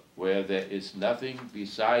pure, where there is nothing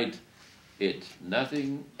beside it,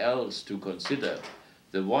 nothing else to consider.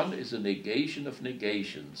 The one is a negation of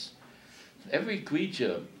negations. Every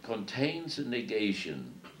creature contains a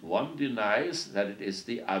negation. One denies that it is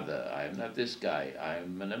the other. I am not this guy. I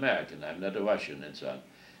am an American. I am not a Russian, and so on.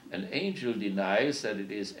 An angel denies that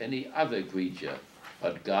it is any other creature,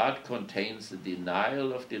 but God contains the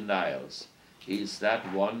denial of denials. He is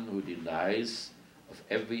that one who denies of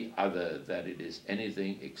every other that it is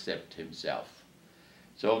anything except himself.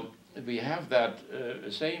 So we have that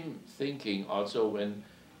same thinking also when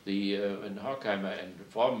when Horkheimer and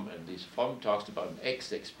Fromm, Fromm talks about an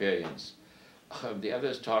X experience. The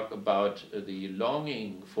others talk about the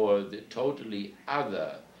longing for the totally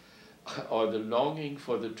other, or the longing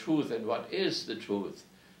for the truth. And what is the truth?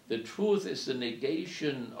 The truth is the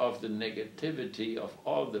negation of the negativity of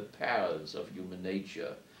all the perils of human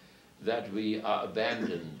nature, that we are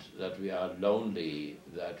abandoned, that we are lonely,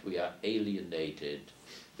 that we are alienated,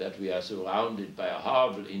 that we are surrounded by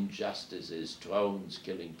horrible injustices, drones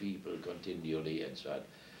killing people continually, and so on.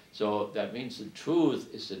 So that means the truth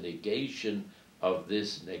is the negation of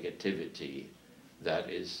this negativity. That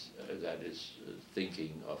is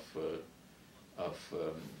thinking of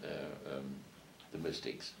the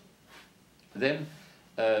mystics. Then,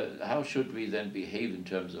 how should we then behave in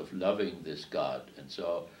terms of loving this God? And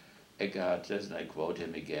so Eckhart says, and I quote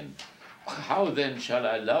him again, "How then shall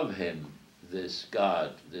I love him, this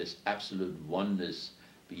God, this absolute oneness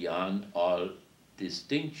beyond all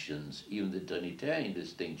distinctions, even the Trinitarian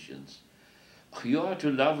distinctions? You are to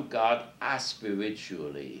love God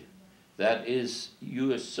aspiritually. That is,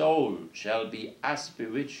 your soul shall be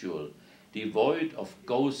aspiritual, devoid of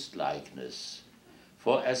ghost-likeness.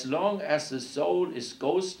 For as long as the soul is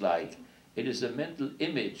ghost-like, it is a mental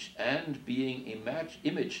image, and being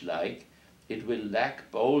image-like, it will lack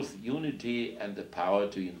both unity and the power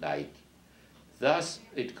to unite. Thus,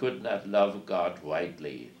 it could not love God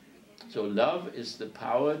rightly." So love is the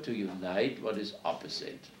power to unite what is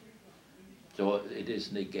opposite. So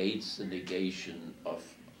it negates the negation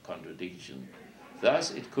of contradiction.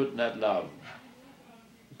 Thus, it could not love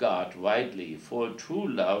God rightly, for true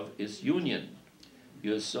love is union.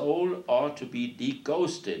 Your soul ought to be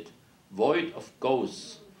deghosted, void of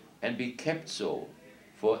ghosts, and be kept so.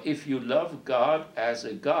 For if you love God as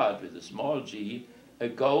a God with a small g, a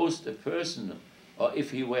ghost, a person, or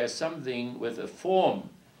if he were something with a form,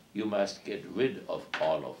 you must get rid of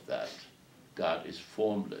all of that. God is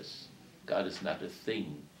formless. God is not a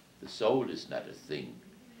thing. The soul is not a thing.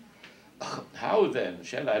 How then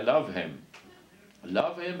shall I love him?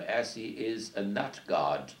 Love him as he is a not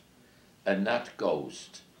God. a not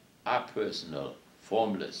ghost, apersonal,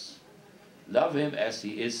 formless. Love him as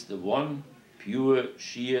he is, the one, pure,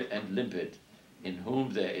 sheer, and limpid, in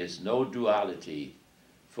whom there is no duality,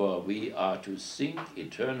 for we are to sink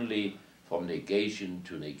eternally from negation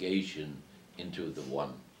to negation into the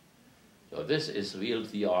one. So this is real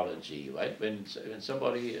theology, right? When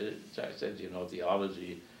somebody says, you know,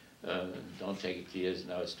 theology, don't take it serious,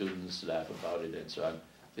 now students laugh about it and so on,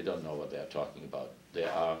 they don't know what they're talking about.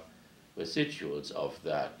 There are residuals of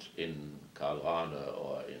that in Karl Rahner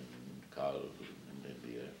or in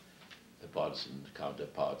the Protestant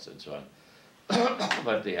counterparts and so on.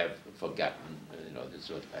 But they have forgotten, you know, this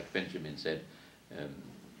is what, like Benjamin said,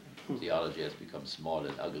 theology has become small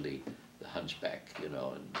and ugly, the hunchback, you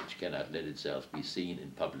know, and which cannot let itself be seen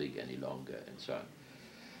in public any longer, and so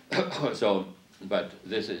on. So, but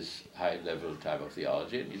this is high-level type of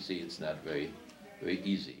theology, and you see it's not very, very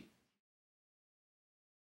easy.